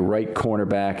will be a right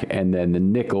cornerback, and then the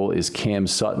nickel is Cam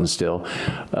Sutton still.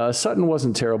 Sutton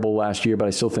wasn't terrible last year, but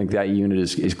I still think that unit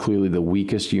is clearly the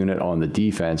weakest unit on the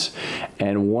defense.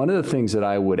 And one of the things that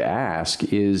I would ask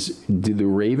is, do the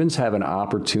Ravens have an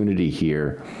opportunity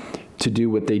here to do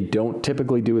what they don't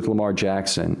typically do with Lamar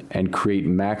Jackson and create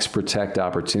max protect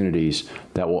opportunities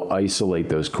that will isolate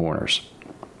those corners?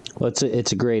 Well,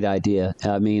 it's a great idea.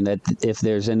 I mean, that if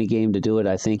there's any game to do it,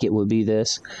 I think it would be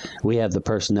this. We have the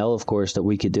personnel, of course, that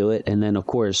we could do it. And then, of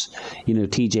course,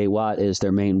 T.J. Watt is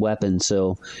their main weapon.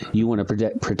 So you want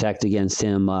to protect against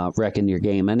him wrecking your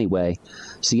game anyway.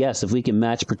 So, yes, if we can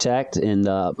match protect, and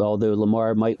although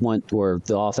Lamar might want, or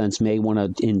the offense may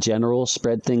want to, in general,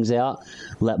 spread things out,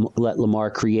 let Lamar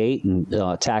create and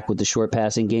attack with the short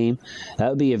passing game, that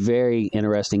would be a very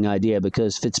interesting idea,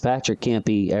 because Fitzpatrick can't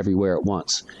be everywhere at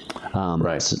once.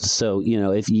 Right. So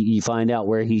if you find out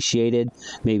where he's shaded,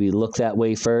 maybe look that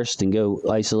way first and go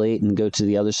isolate and go to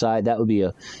the other side. That would be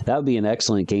an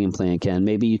excellent game plan, Ken.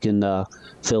 Maybe you can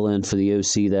fill in for the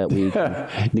OC that week.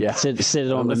 Yeah.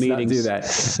 Sit on the meetings.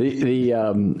 Let's not do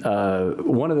that.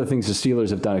 One of the things the Steelers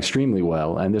have done extremely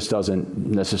well, and this doesn't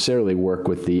necessarily work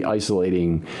with the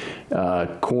isolating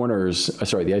corners.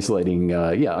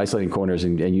 Isolating corners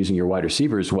and using your wide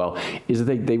receivers well, is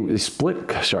that they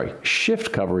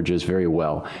shift coverage coverages very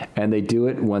well. And they do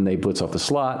it when they blitz off the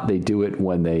slot. They do it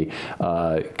when they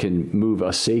can move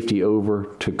a safety over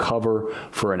to cover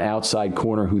for an outside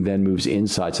corner who then moves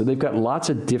inside. So they've got lots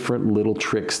of different little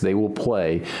tricks they will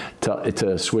play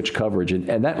to switch coverage.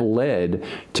 And that led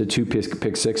to 2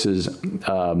 pick sixes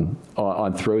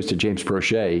on throws to James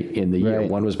Prochet in the year.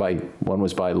 One was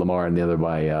by Lamar and the other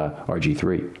by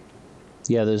RG3.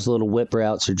 Yeah, those little whip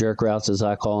routes or jerk routes, as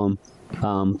I call them,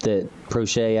 that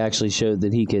Prochet actually showed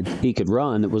that he could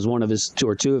run. It was one of his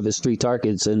two of his 3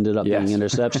 targets ended up being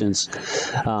interceptions.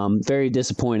 Very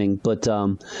disappointing, but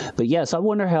yes, I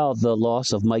wonder how the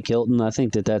loss of Mike Hilton. I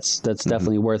think that's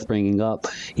definitely worth bringing up.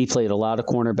 He played a lot of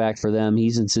cornerback for them.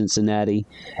 He's in Cincinnati,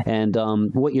 and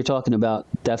what you're talking about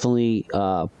definitely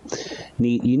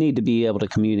you need to be able to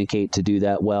communicate to do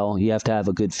that well. You have to have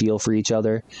a good feel for each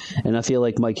other, and I feel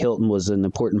like Mike Hilton was an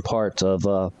important part of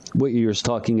what you were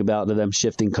talking about, of them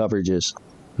shifting coverages.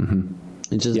 Mm-hmm.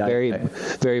 It's just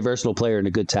very versatile player and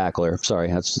a good tackler. Sorry,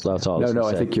 that's all. No,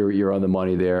 I think you're on the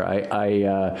money there.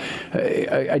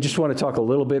 I just want to talk a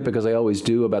little bit, because I always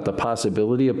do, about the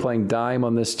possibility of playing dime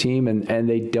on this team, and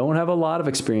they don't have a lot of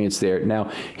experience there.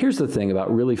 Now, here's the thing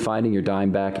about really finding your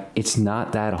dime back: it's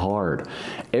not that hard.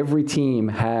 Every team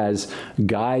has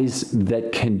guys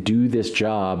that can do this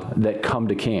job that come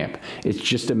to camp. It's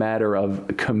just a matter of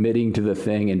committing to the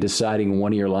thing and deciding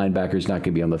one of your linebackers is not going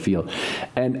to be on the field.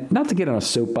 And not to get on a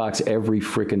soapbox every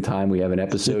freaking time we have an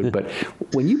episode, but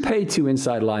when you pay 2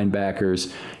 inside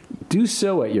linebackers, do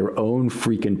so at your own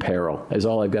freaking peril, is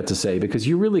all I've got to say, because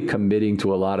you're really committing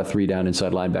to a lot of 3-down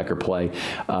inside linebacker play.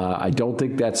 I don't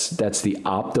think that's the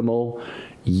optimal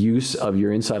use of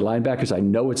your inside linebackers. I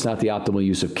know it's not the optimal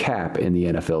use of cap in the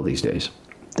NFL these days.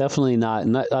 Definitely not.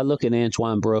 And I look at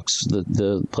Antoine Brooks,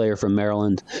 the player from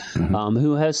Maryland,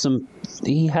 who has some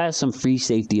free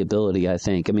safety ability, I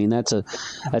think. I mean, that's a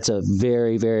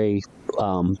very, very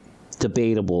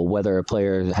debatable whether a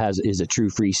player is a true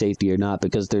free safety or not,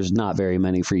 because there's not very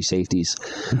many free safeties.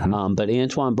 But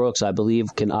Antoine Brooks, I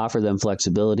believe, can offer them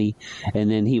flexibility.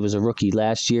 And then he was a rookie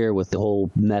last year with the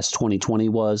whole mess 2020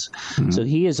 was. So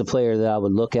he is a player that I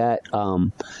would look at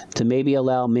to maybe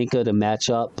allow Minkah to match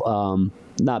up.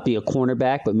 Not be a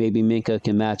cornerback, but maybe Minkah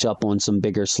can match up on some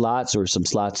bigger slots or some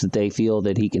slots that they feel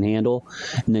that he can handle.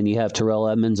 And then you have Terrell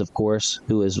Edmunds, of course,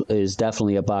 who is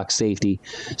definitely a box safety.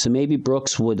 So maybe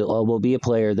Brooks will be a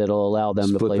player that will allow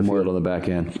them to play the more field on the back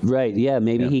end. Right? Yeah,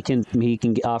 maybe he can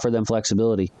offer them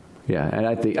flexibility. Yeah, and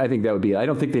I think that would be. I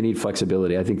don't think they need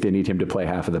flexibility. I think they need him to play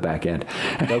half of the back end.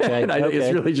 Okay, and I think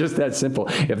it's really just that simple.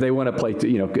 If they want to play,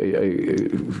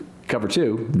 cover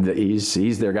 2,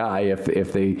 he's their guy.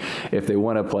 If they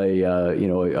want to play,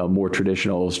 a more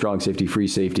traditional strong safety, free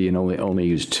safety, and only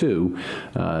use 2,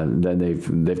 then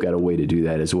they've got a way to do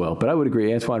that as well. But I would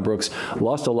agree, Antoine Brooks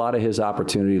lost a lot of his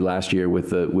opportunity last year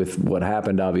with what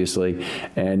happened, obviously,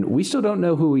 and we still don't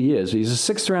know who he is. He's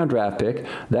a 6th round draft pick.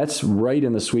 That's right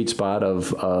in the sweet spot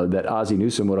of that Ozzie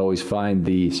Newsome would always find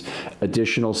these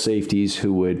additional safeties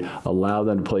who would allow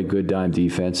them to play good dime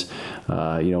defense.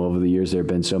 Over the years there have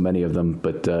been so many of them,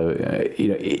 but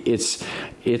it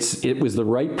was the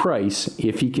right price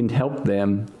if he can help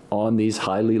them on these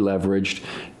highly leveraged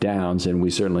downs, and we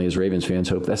certainly, as Ravens fans,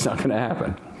 hope that's not going to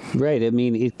happen. Right. I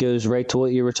mean, it goes right to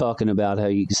what you were talking about, how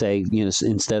you say,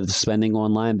 instead of spending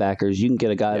on linebackers, you can get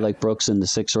a guy like Brooks in the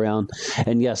 6th round.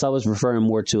 And yes, I was referring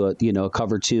more to a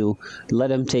cover 2,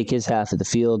 let him take his half of the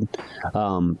field.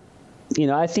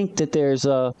 I think that there's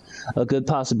a good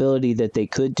possibility that they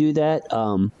could do that.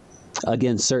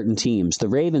 Against certain teams. The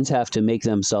Ravens have to make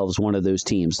themselves one of those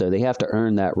teams, though. They have to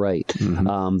earn that right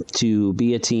to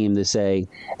be a team to say,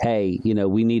 hey,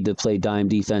 we need to play dime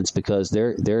defense because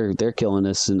they're killing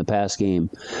us in the pass game.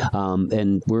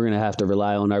 And we're going to have to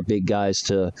rely on our big guys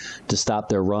to stop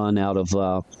their run out of,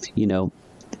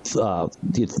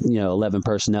 11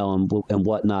 personnel and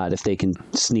whatnot, if they can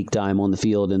sneak dime on the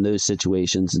field in those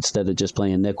situations instead of just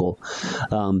playing nickel.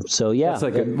 That's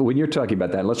like when you're talking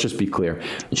about that, let's just be clear.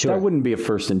 Sure. That wouldn't be a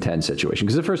 1st and 10 situation,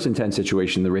 because the 1st and 10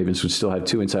 situation, the Ravens would still have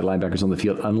 2 inside linebackers on the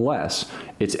field unless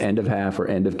it's end of half or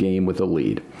end of game with a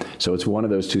lead. So it's one of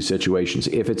those 2 situations.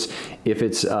 If they're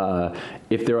on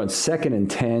 2nd and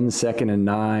 10, 2nd and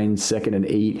 9, 2nd and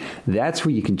 8, that's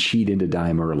where you can cheat into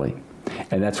dime early.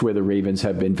 And that's where the Ravens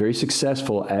have been very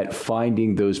successful at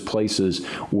finding those places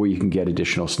where you can get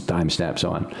additional dime snaps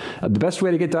on. The best way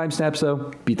to get dime snaps,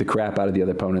 though, beat the crap out of the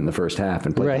other opponent in the first half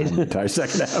and play the entire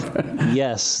second half.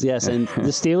 Yes, and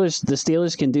the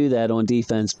Steelers can do that on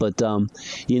defense, but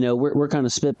we're kind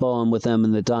of spitballing with them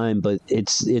in the dime, but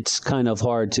it's kind of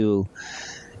hard to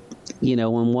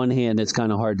on one hand, it's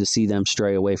kind of hard to see them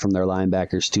stray away from their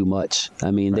linebackers too much.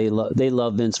 I mean, they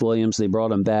love Vince Williams. They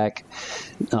brought him back.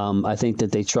 I think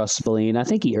that they trust Spillane. I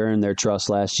think he earned their trust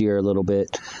last year a little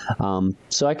bit.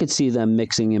 So I could see them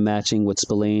mixing and matching with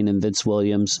Spillane and Vince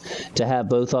Williams to have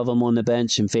both of them on the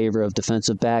bench in favor of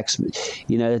defensive backs.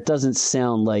 It doesn't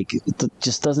sound like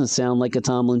a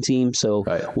Tomlin team. So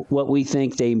what we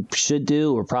think they should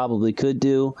do or probably could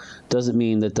do doesn't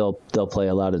mean that they'll play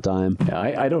a lot of time. Yeah,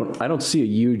 I don't see a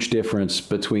huge difference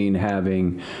between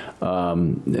having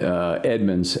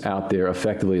Edmonds out there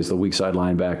effectively as the weak side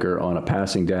linebacker on a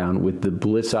passing down with the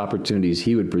blitz opportunities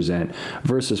he would present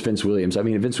versus Vince Williams. I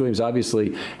mean, Vince Williams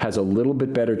obviously has a little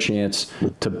bit better chance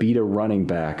to beat a running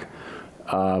back.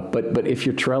 But if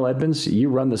you're Terrell Edmonds, you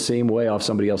run the same way off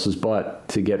somebody else's butt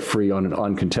to get free on an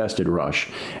uncontested rush.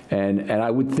 And I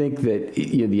would think that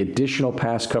the additional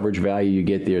pass coverage value you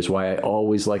get there is why I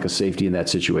always like a safety in that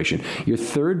situation. Your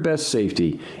third best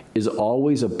safety is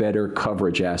always a better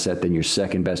coverage asset than your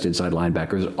second best inside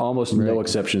linebacker. There's almost no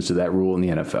exceptions to that rule in the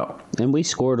NFL. And we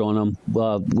scored on them.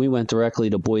 We went directly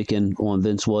to Boykin on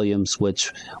Vince Williams,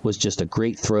 which was just a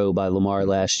great throw by Lamar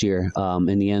last year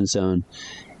in the end zone.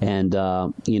 And,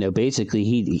 basically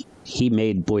he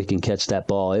made Boykin catch that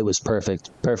ball. It was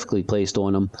perfectly placed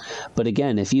on him. But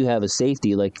again, if you have a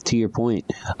safety, like to your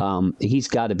point, he's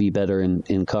got to be better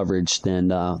in coverage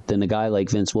than a guy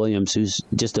like Vince Williams, who's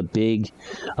just a big,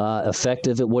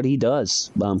 effective at what he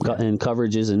does. And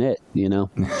coverage isn't it, Yeah.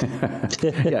 And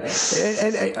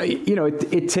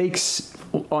it takes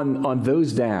on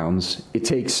those downs, it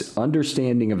takes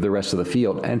understanding of the rest of the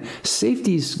field. And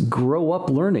safeties grow up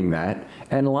learning that.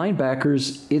 And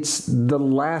linebackers, it's the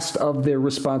last of their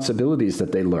responsibilities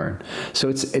that they learn. So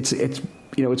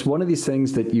it's one of these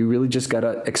things that you really just got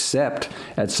to accept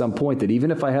at some point, that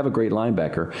even if I have a great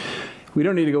linebacker, we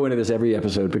don't need to go into this every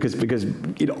episode because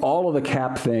all of the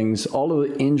cap things, all of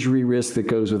the injury risk that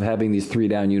goes with having these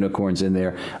 3-down unicorns in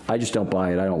there, I just don't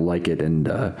buy it. I don't like it. And,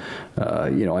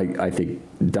 I think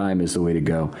dime is the way to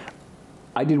go.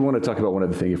 I did want to talk about one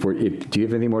other thing. Do you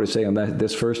have anything more to say on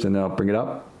this first, and then I'll bring it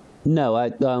up? No,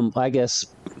 I guess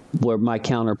where my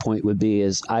counterpoint would be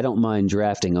is I don't mind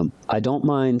drafting them. I don't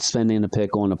mind spending a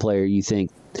pick on a player you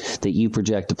think that you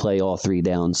project to play all 3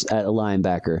 downs at a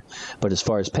linebacker. But as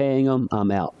far as paying them, I'm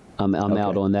out. I'm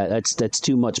out on that. That's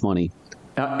too much money.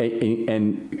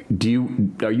 And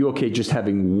are you okay just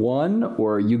having one,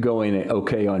 or are you going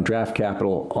okay on draft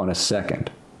capital on a second?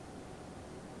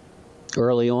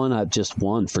 Early on, I've just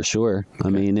one for sure. Okay. I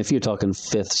mean, if you're talking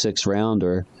 5th, 6th round,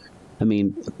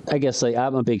 I guess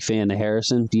I'm a big fan of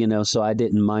Harrison, so I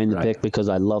didn't mind the pick because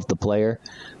I love the player.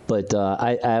 But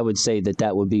I would say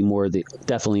that would be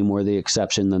definitely more the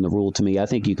exception than the rule to me. I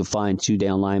think you could find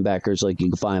 2-down linebackers like you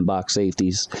can find box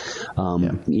safeties.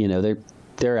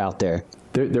 They're out there.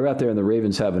 They're out there, and the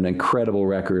Ravens have an incredible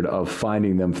record of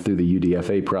finding them through the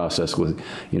UDFA process with,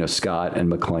 Scott and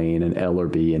McLean and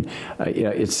Ellerby, and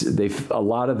a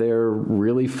lot of their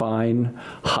really fine,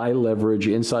 high leverage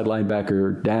inside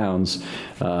linebacker downs,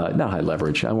 not high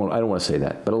leverage. I don't want to say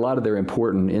that, but a lot of their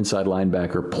important inside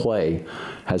linebacker play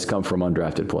has come from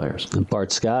undrafted players. And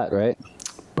Bart Scott, right?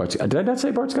 Did I not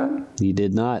say Bart Scott? You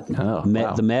did not. Oh,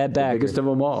 wow. The Mad Bagger. The biggest of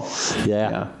them all.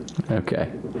 Yeah.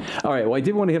 Okay. All right. Well, I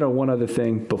did want to hit on one other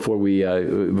thing before we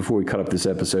cut up this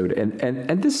episode,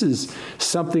 and this is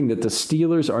something that the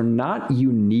Steelers are not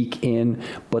unique in,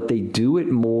 but they do it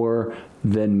more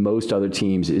than most other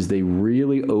teams. Is they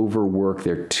really overwork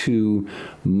their 2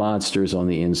 monsters on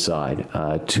the inside.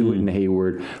 Tuitt and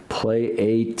Hayward play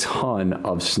a ton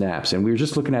of snaps, and we were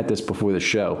just looking at this before the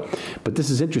show. But this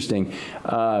is interesting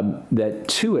that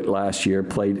Tuitt last year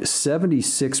played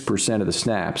 76% of the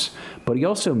snaps, but he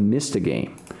also missed a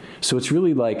game. So it's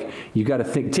really like you got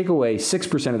to take away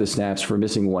 6% of the snaps for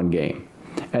missing one game.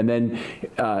 And then,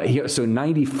 so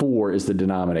 94 is the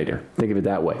denominator. Think of it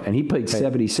that way. And he played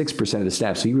 76% of the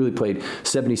snaps. So he really played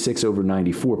 76 over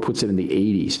 94, puts it in the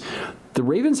 80s. The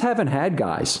Ravens haven't had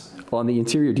guys on the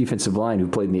interior defensive line who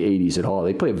played in the 80s at all.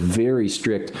 They play a very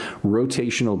strict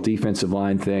rotational defensive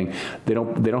line thing. They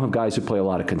don't have guys who play a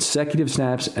lot of consecutive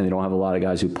snaps, and they don't have a lot of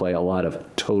guys who play a lot of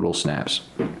total snaps.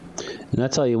 And I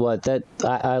tell you what,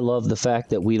 I love the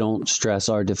fact that we don't stress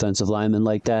our defensive linemen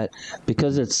like that,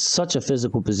 because it's such a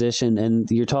physical position,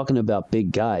 and you're talking about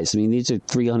big guys. I mean, these are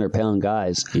 300-pound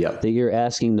guys that you're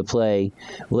asking to play,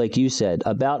 like you said,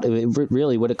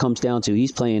 really what it comes down to,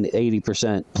 he's playing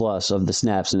 80% plus of the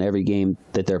snaps in every game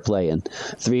that they're playing.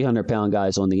 300-pound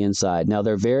guys on the inside. Now,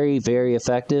 they're very, very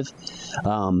effective,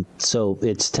 so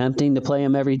it's tempting to play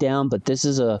them every down, but this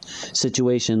is a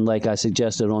situation, like I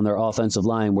suggested, on their offensive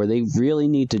line where they really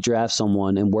need to draft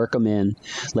someone and work them in,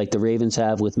 like the Ravens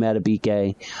have with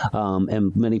Madubuike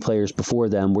and many players before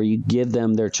them, where you give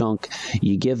them their chunk,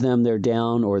 you give them their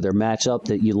down or their matchup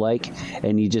that you like,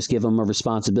 and you just give them a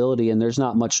responsibility, and there's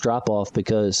not much drop-off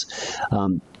because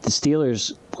the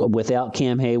Steelers, without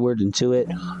Cam Hayward and Tuitt,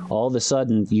 all of a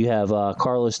sudden you have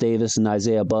Carlos Davis and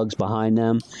Isaiah Buggs behind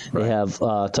them. Right. They have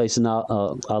Tyson, I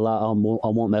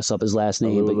won't mess up his last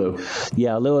name. Alulu. But,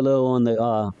 yeah, Alulu on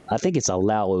the, I think it's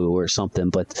Alalu or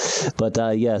something.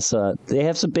 But yes, they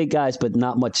have some big guys, but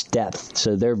not much depth.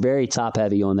 So they're very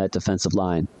top-heavy on that defensive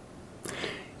line.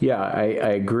 Yeah,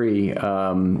 I agree.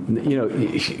 Cam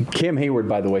Hayward,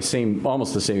 by the way,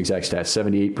 almost the same exact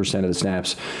stats, 78% of the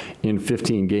snaps in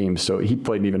 15 games. So he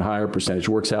played an even higher percentage.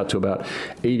 Works out to about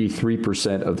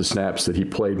 83% of the snaps that he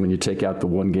played when you take out the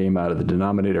one game out of the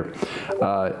denominator.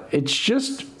 It's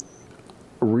just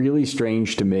really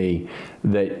strange to me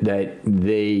that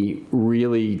they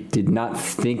really did not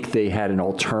think they had an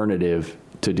alternative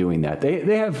to doing that.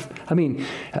 They have, I mean,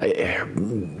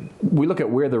 we look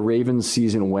at where the Ravens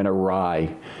season went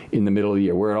awry in the middle of the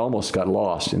year, where it almost got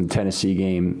lost in the Tennessee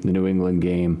game, the New England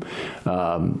game.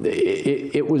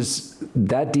 It was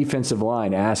that defensive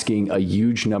line asking a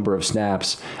huge number of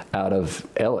snaps out of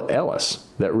Ellis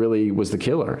that really was the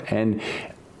killer. And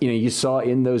you saw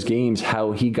in those games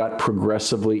how he got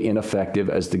progressively ineffective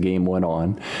as the game went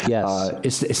on.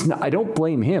 Yes. It's not, I don't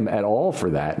blame him at all for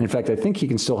that. In fact, I think he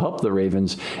can still help the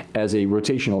Ravens as a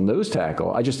rotational nose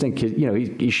tackle. I just think,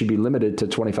 he should be limited to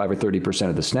 25 or 30%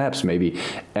 of the snaps maybe,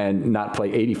 and not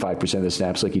play 85% of the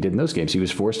snaps like he did in those games. He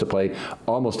was forced to play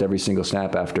almost every single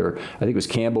snap after, I think it was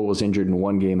Campbell was injured in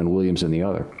one game and Williams in the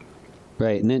other.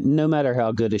 Right. No matter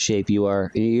how good a shape you are,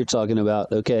 you're talking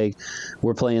about, okay,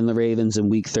 we're playing the Ravens in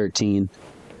week 13.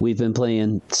 We've been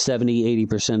playing 70,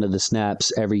 80% of the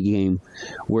snaps every game.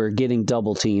 We're getting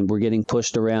double teamed. We're getting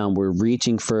pushed around. We're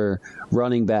reaching for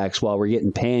running backs while we're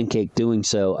getting pancaked doing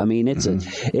so. I mean, it's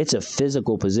a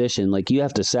physical position. Like, you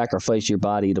have to sacrifice your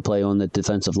body to play on the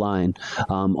defensive line,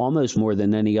 almost more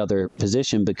than any other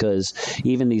position, because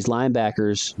even these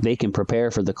linebackers, they can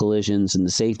prepare for the collisions, and the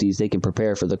safeties, they can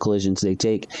prepare for the collisions they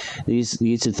take. These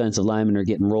defensive linemen are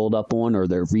getting rolled up on, or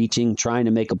they're reaching, trying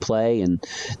to make a play, and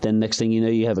then next thing you know,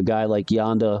 you have a guy like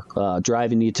Yanda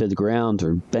driving you to the ground,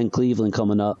 or Ben Cleveland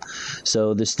coming up.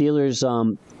 So the Steelers,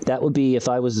 that would be, if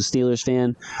I was a Steelers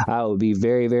fan, I would be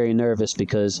very, very nervous,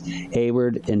 because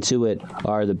Hayward and Tuitt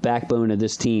are the backbone of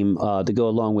this team, to go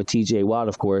along with TJ Watt,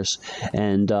 of course.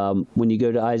 And when you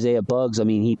go to Isaiah Buggs, I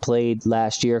mean, he played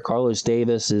last year. Carlos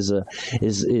Davis is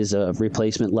a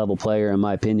replacement level player, in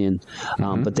my opinion.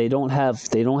 But they don't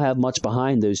have much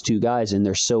behind those two guys, and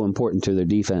they're so important to their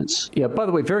defense. Yeah. By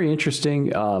the way, very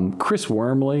interesting. Chris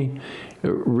Wormley,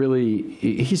 really,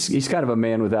 he's kind of a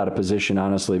man without a position,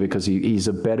 honestly, because he's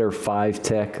a better 5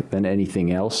 tech than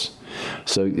anything else.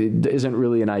 So it isn't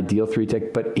really an ideal 3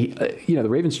 tech, but the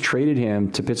Ravens traded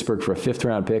him to Pittsburgh for a 5th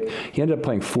round pick. He ended up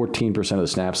playing 14% of the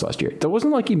snaps last year. It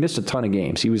wasn't like he missed a ton of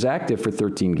games. He was active for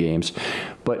 13 games,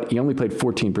 but he only played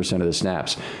 14% of the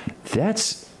snaps.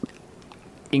 That's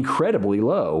incredibly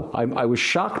low. I was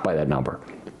shocked by that number.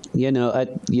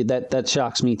 That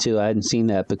shocks me too. I hadn't seen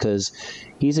that, because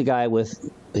he's a guy with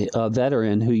a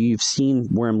veteran who you've seen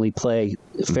Wormley play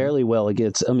fairly well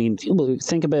against. I mean,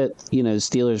 think about,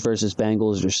 Steelers versus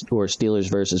Bengals or Steelers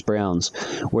versus Browns,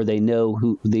 where they know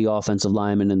who the offensive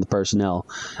linemen and the personnel.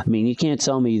 I mean, you can't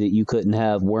tell me that you couldn't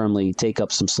have Wormley take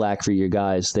up some slack for your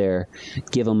guys there,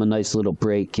 give them a nice little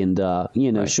break, and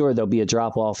right. Sure, there'll be a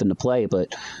drop off in the play,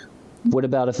 but what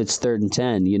about if it's 3rd and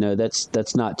 10?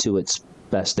 That's not to its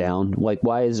best down. Like,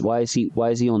 why is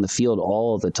he on the field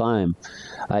all of the time?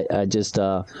 I just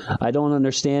I don't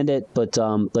understand it. But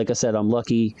like I said, I'm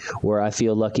lucky, or I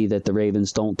feel lucky, that the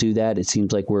Ravens don't do that. It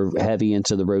seems like we're heavy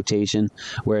into the rotation,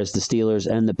 whereas the Steelers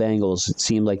and the Bengals, it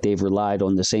seemed like they've relied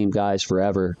on the same guys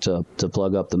forever to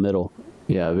plug up the middle.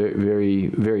 Yeah, very,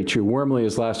 very true. Wormley,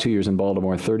 his last 2 years in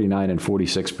Baltimore, 39 and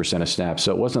 46% of snaps.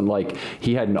 So it wasn't like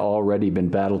he hadn't already been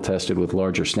battle tested with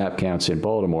larger snap counts in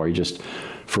Baltimore. He just,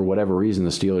 for whatever reason,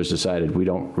 the Steelers decided, we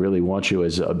don't really want you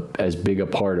as big a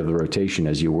part of the rotation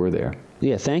as you were there.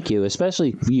 Yeah, thank you.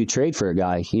 Especially if you trade for a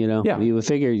guy, Yeah. You would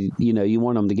figure, you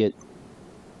want him to get.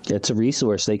 It's a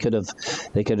resource. They could have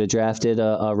drafted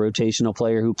a rotational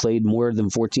player who played more than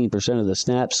 14% of the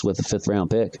snaps with a 5th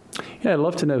round pick. Yeah, I'd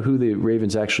love to know who the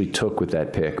Ravens actually took with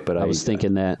that pick, but I was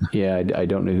thinking that. Yeah, I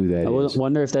don't know who that is. I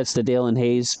wonder if that's the Dalen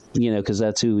Hayes, because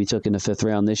that's who we took in the 5th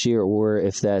round this year, or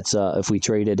if that's if we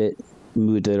traded it,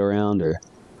 moved it around, or.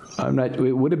 I'm not.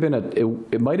 It would have been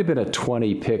it might have been a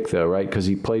 20 pick though, right? Because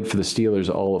he played for the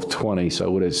Steelers all of 20, so I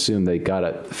would assume they got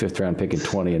a 5th round pick in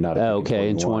 20 and not a pick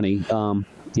in 20.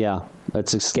 Yeah,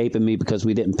 that's escaping me because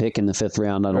we didn't pick in the 5th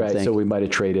round. I don't think. So we might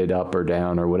have traded up or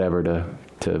down or whatever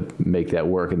to make that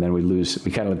work, and then we lose.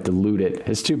 We kind of dilute it.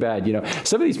 It's too bad,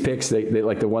 Some of these picks, they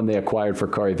like the one they acquired for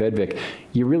Kari Vedvik,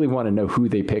 you really want to know who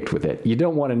they picked with it. You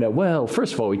don't want to know. Well,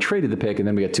 first of all, we traded the pick, and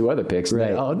then we got 2 other picks. Right.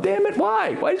 Then, oh, damn it!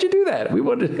 Why? Why did you do that? We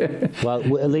wanted. Well,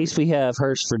 at least we have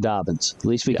Hurst for Dobbins. At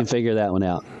least we can figure that one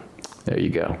out. There you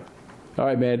go. All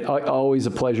right, man. Always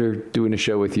a pleasure doing a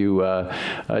show with you.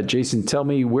 Jason, tell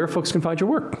me where folks can find your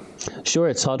work. Sure.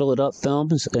 It's Huddle It Up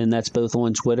Films, and that's both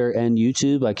on Twitter and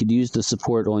YouTube. I could use the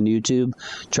support on YouTube,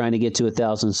 trying to get to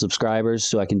 1,000 subscribers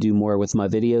so I can do more with my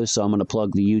videos. So I'm going to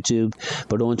plug the YouTube.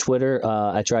 But on Twitter,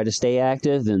 I try to stay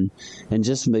active and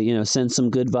just, send some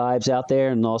good vibes out there,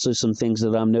 and also some things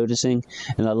that I'm noticing.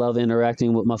 And I love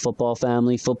interacting with my football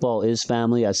family. Football is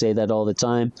family. I say that all the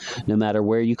time. No matter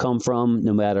where you come from,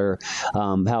 no matter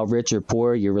how rich or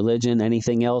poor, your religion,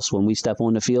 anything else, when we step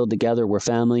on the field together, we're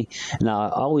family. And I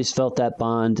always felt that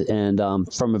bond, and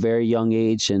from a very young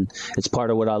age, and it's part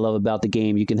of what I love about the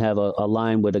game. You can have a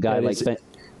line with a guy like Ben.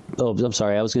 Oh, I'm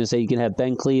sorry. I was going to say you can have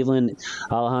Ben Cleveland,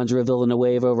 Alejandro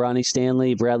Villanueva, Ronnie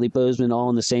Stanley, Bradley Bozeman all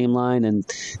on the same line, and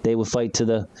they would fight to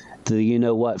the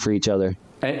you-know-what for each other.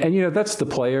 And that's the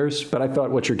players, but I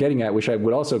thought what you're getting at, which I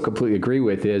would also completely agree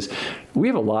with, is we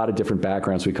have a lot of different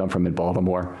backgrounds we come from in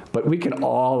Baltimore, but we can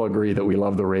all agree that we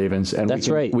love the Ravens. And that's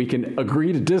right. We can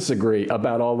agree to disagree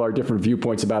about all our different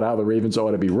viewpoints about how the Ravens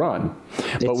ought to be run.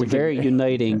 It's very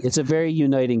uniting. It's a very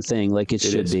uniting thing, like it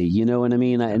should be. You know what I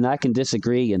mean? And I can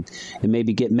disagree and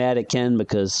maybe get mad at Ken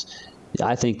because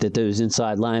I think that those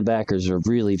inside linebackers are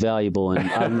really valuable,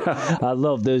 and I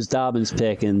love those Dobbins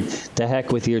pick. And to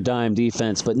heck with your dime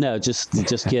defense, but no, just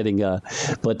kidding.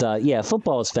 Yeah,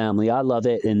 football is family. I love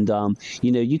it, and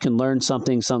you can learn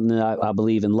something that I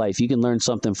believe in life. You can learn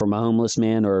something from a homeless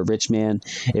man or a rich man.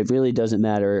 It really doesn't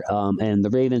matter. And the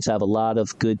Ravens have a lot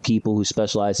of good people who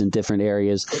specialize in different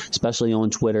areas, especially on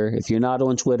Twitter. If you're not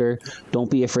on Twitter,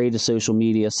 don't be afraid of social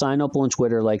media. Sign up on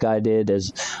Twitter like I did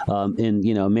as a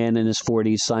man in his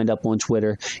 40s, signed up on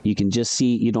Twitter. You can just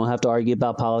see, you don't have to argue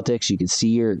about politics. You can see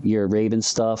your Ravens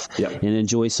stuff and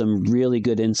enjoy some really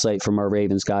good insight from our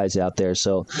Ravens guys out there.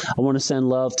 So I want to send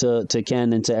love to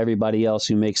Ken and to everybody else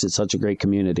who makes it such a great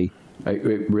community. I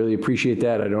really appreciate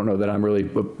that. I don't know that I'm really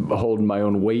holding my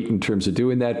own weight in terms of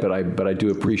doing that, but I do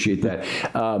appreciate that.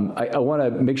 I want to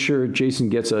make sure Jason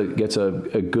gets a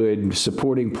good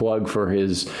supporting plug for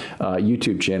his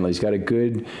YouTube channel. He's got a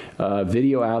good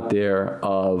video out there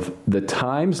of the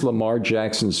times Lamar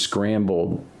Jackson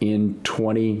scrambled in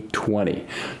 2020.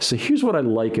 So here's what I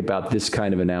like about this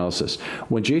kind of analysis.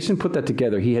 When Jason put that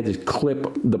together, he had to clip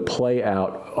the play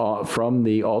out from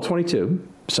the all-22.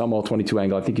 Some all-22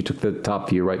 angle. I think you took the top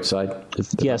view, right side?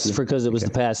 Yes, because it was the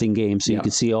passing game, so you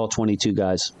could see all 22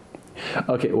 guys.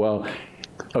 Okay, well,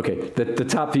 the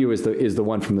top view is the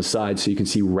one from the side, so you can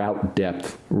see route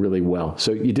depth really well.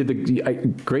 So you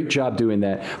did great job doing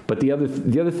that. But the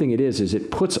other thing it is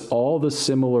it puts all the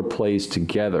similar plays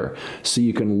together, so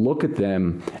you can look at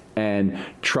them and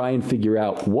try and figure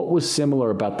out what was similar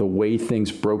about the way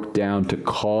things broke down to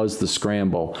cause the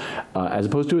scramble, as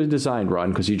opposed to a designed run,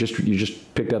 because you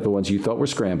just picked out the ones you thought were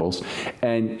scrambles.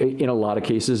 And in a lot of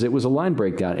cases, it was a line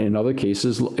breakdown. In other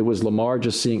cases, it was Lamar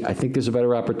just seeing, I think there's a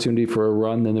better opportunity for a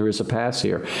run than there is a pass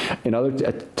here. In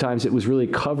other times, it was really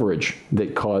coverage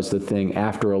that caused the thing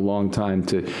after a long time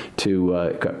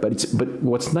but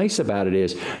what's nice about it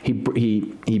is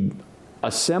he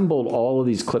assembled all of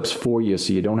these clips for you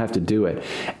so you don't have to do it.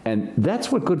 And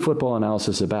that's what good football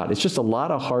analysis is about. It's just a lot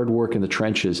of hard work in the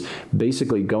trenches,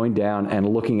 basically going down and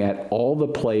looking at all the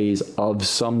plays of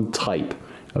some type.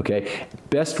 Okay,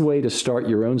 best way to start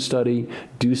your own study,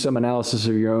 do some analysis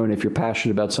of your own if you're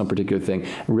passionate about some particular thing.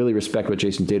 I really respect what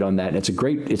Jason did on that. And it's a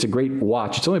great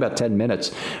watch. It's only about 10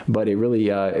 minutes, but it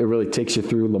really takes you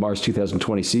through Lamar's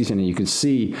 2020 season, and you can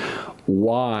see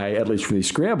why, at least for these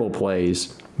scramble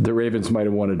plays, the Ravens might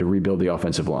have wanted to rebuild the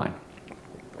offensive line.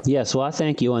 Yes, well, I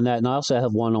thank you on that. And I also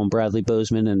have one on Bradley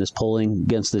Bozeman and his polling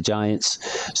against the Giants.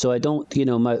 So I don't,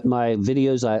 my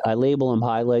videos, I label them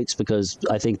highlights because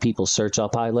I think people search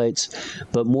up highlights,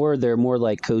 but they're more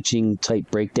like coaching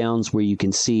type breakdowns where you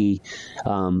can see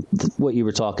what you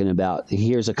were talking about.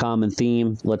 Here's a common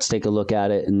theme. Let's take a look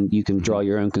at it, and you can draw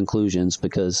your own conclusions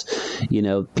because,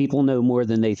 people know more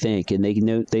than they think, and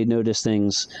they notice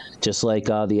things just like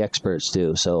the experts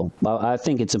do. So I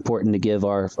think it's important to give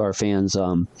our fans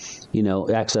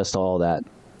access to all that.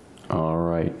 All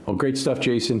right. Well, great stuff,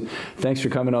 Jason. Thanks for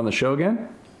coming on the show again.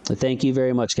 Thank you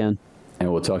very much, Ken.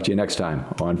 And we'll talk to you next time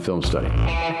on Film Study.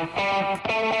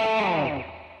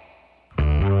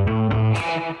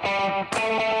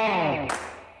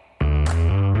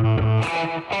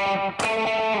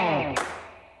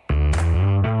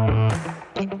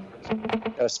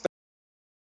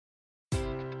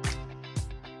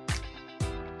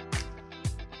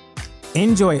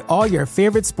 Enjoy all your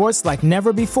favorite sports like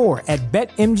never before at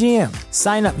BetMGM.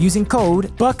 Sign up using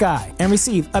code Buckeye and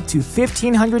receive up to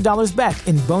 $1,500 back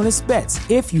in bonus bets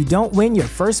if you don't win your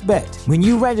first bet. When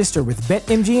you register with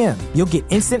BetMGM, you'll get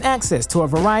instant access to a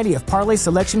variety of parlay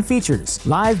selection features,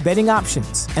 live betting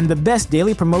options, and the best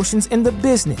daily promotions in the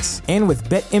business. And with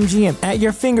BetMGM at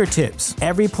your fingertips,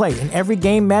 every play and every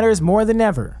game matters more than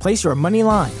ever. Place your money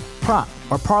line, prop,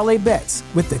 or parlay bets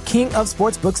with the king of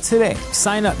sportsbooks today.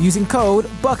 Sign up using code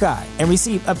Buckeye and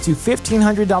receive up to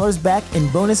 $1,500 back in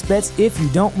bonus bets if you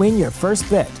don't win your first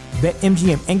bet.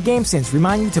 BetMGM and GameSense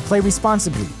remind you to play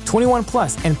responsibly. 21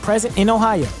 plus and present in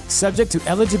Ohio, subject to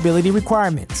eligibility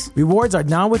requirements. Rewards are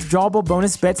non-withdrawable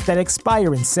bonus bets that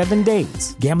expire in 7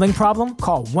 days. Gambling problem?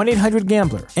 Call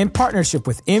 1-800-GAMBLER in partnership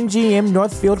with MGM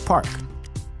Northfield Park.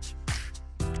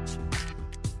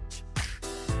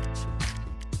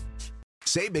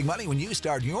 Save big money when you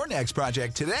start your next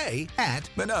project today at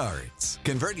Menards.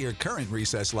 Convert your current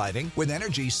recessed lighting with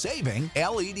energy-saving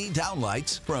LED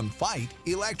downlights from Fight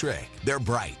Electric. They're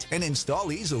bright and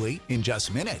install easily in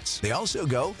just minutes. They also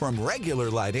go from regular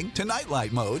lighting to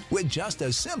nightlight mode with just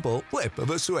a simple flip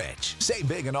of a switch. Save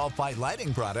big on all Fight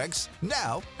lighting products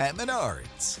now at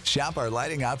Menards. Shop our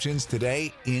lighting options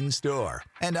today in-store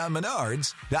and on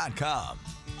Menards.com.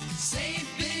 Save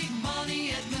big money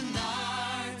at Menards.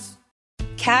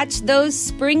 Catch those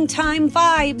springtime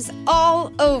vibes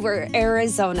all over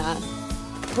Arizona.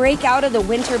 Break out of the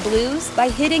winter blues by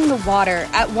hitting the water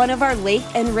at one of our lake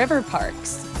and river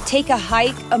parks. Take a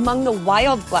hike among the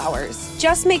wildflowers.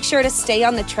 Just make sure to stay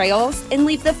on the trails and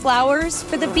leave the flowers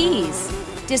for the bees.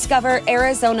 Discover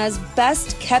Arizona's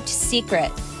best kept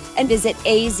secret and visit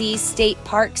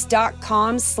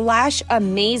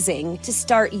azstateparks.com/amazing to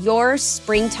start your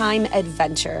springtime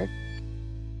adventure.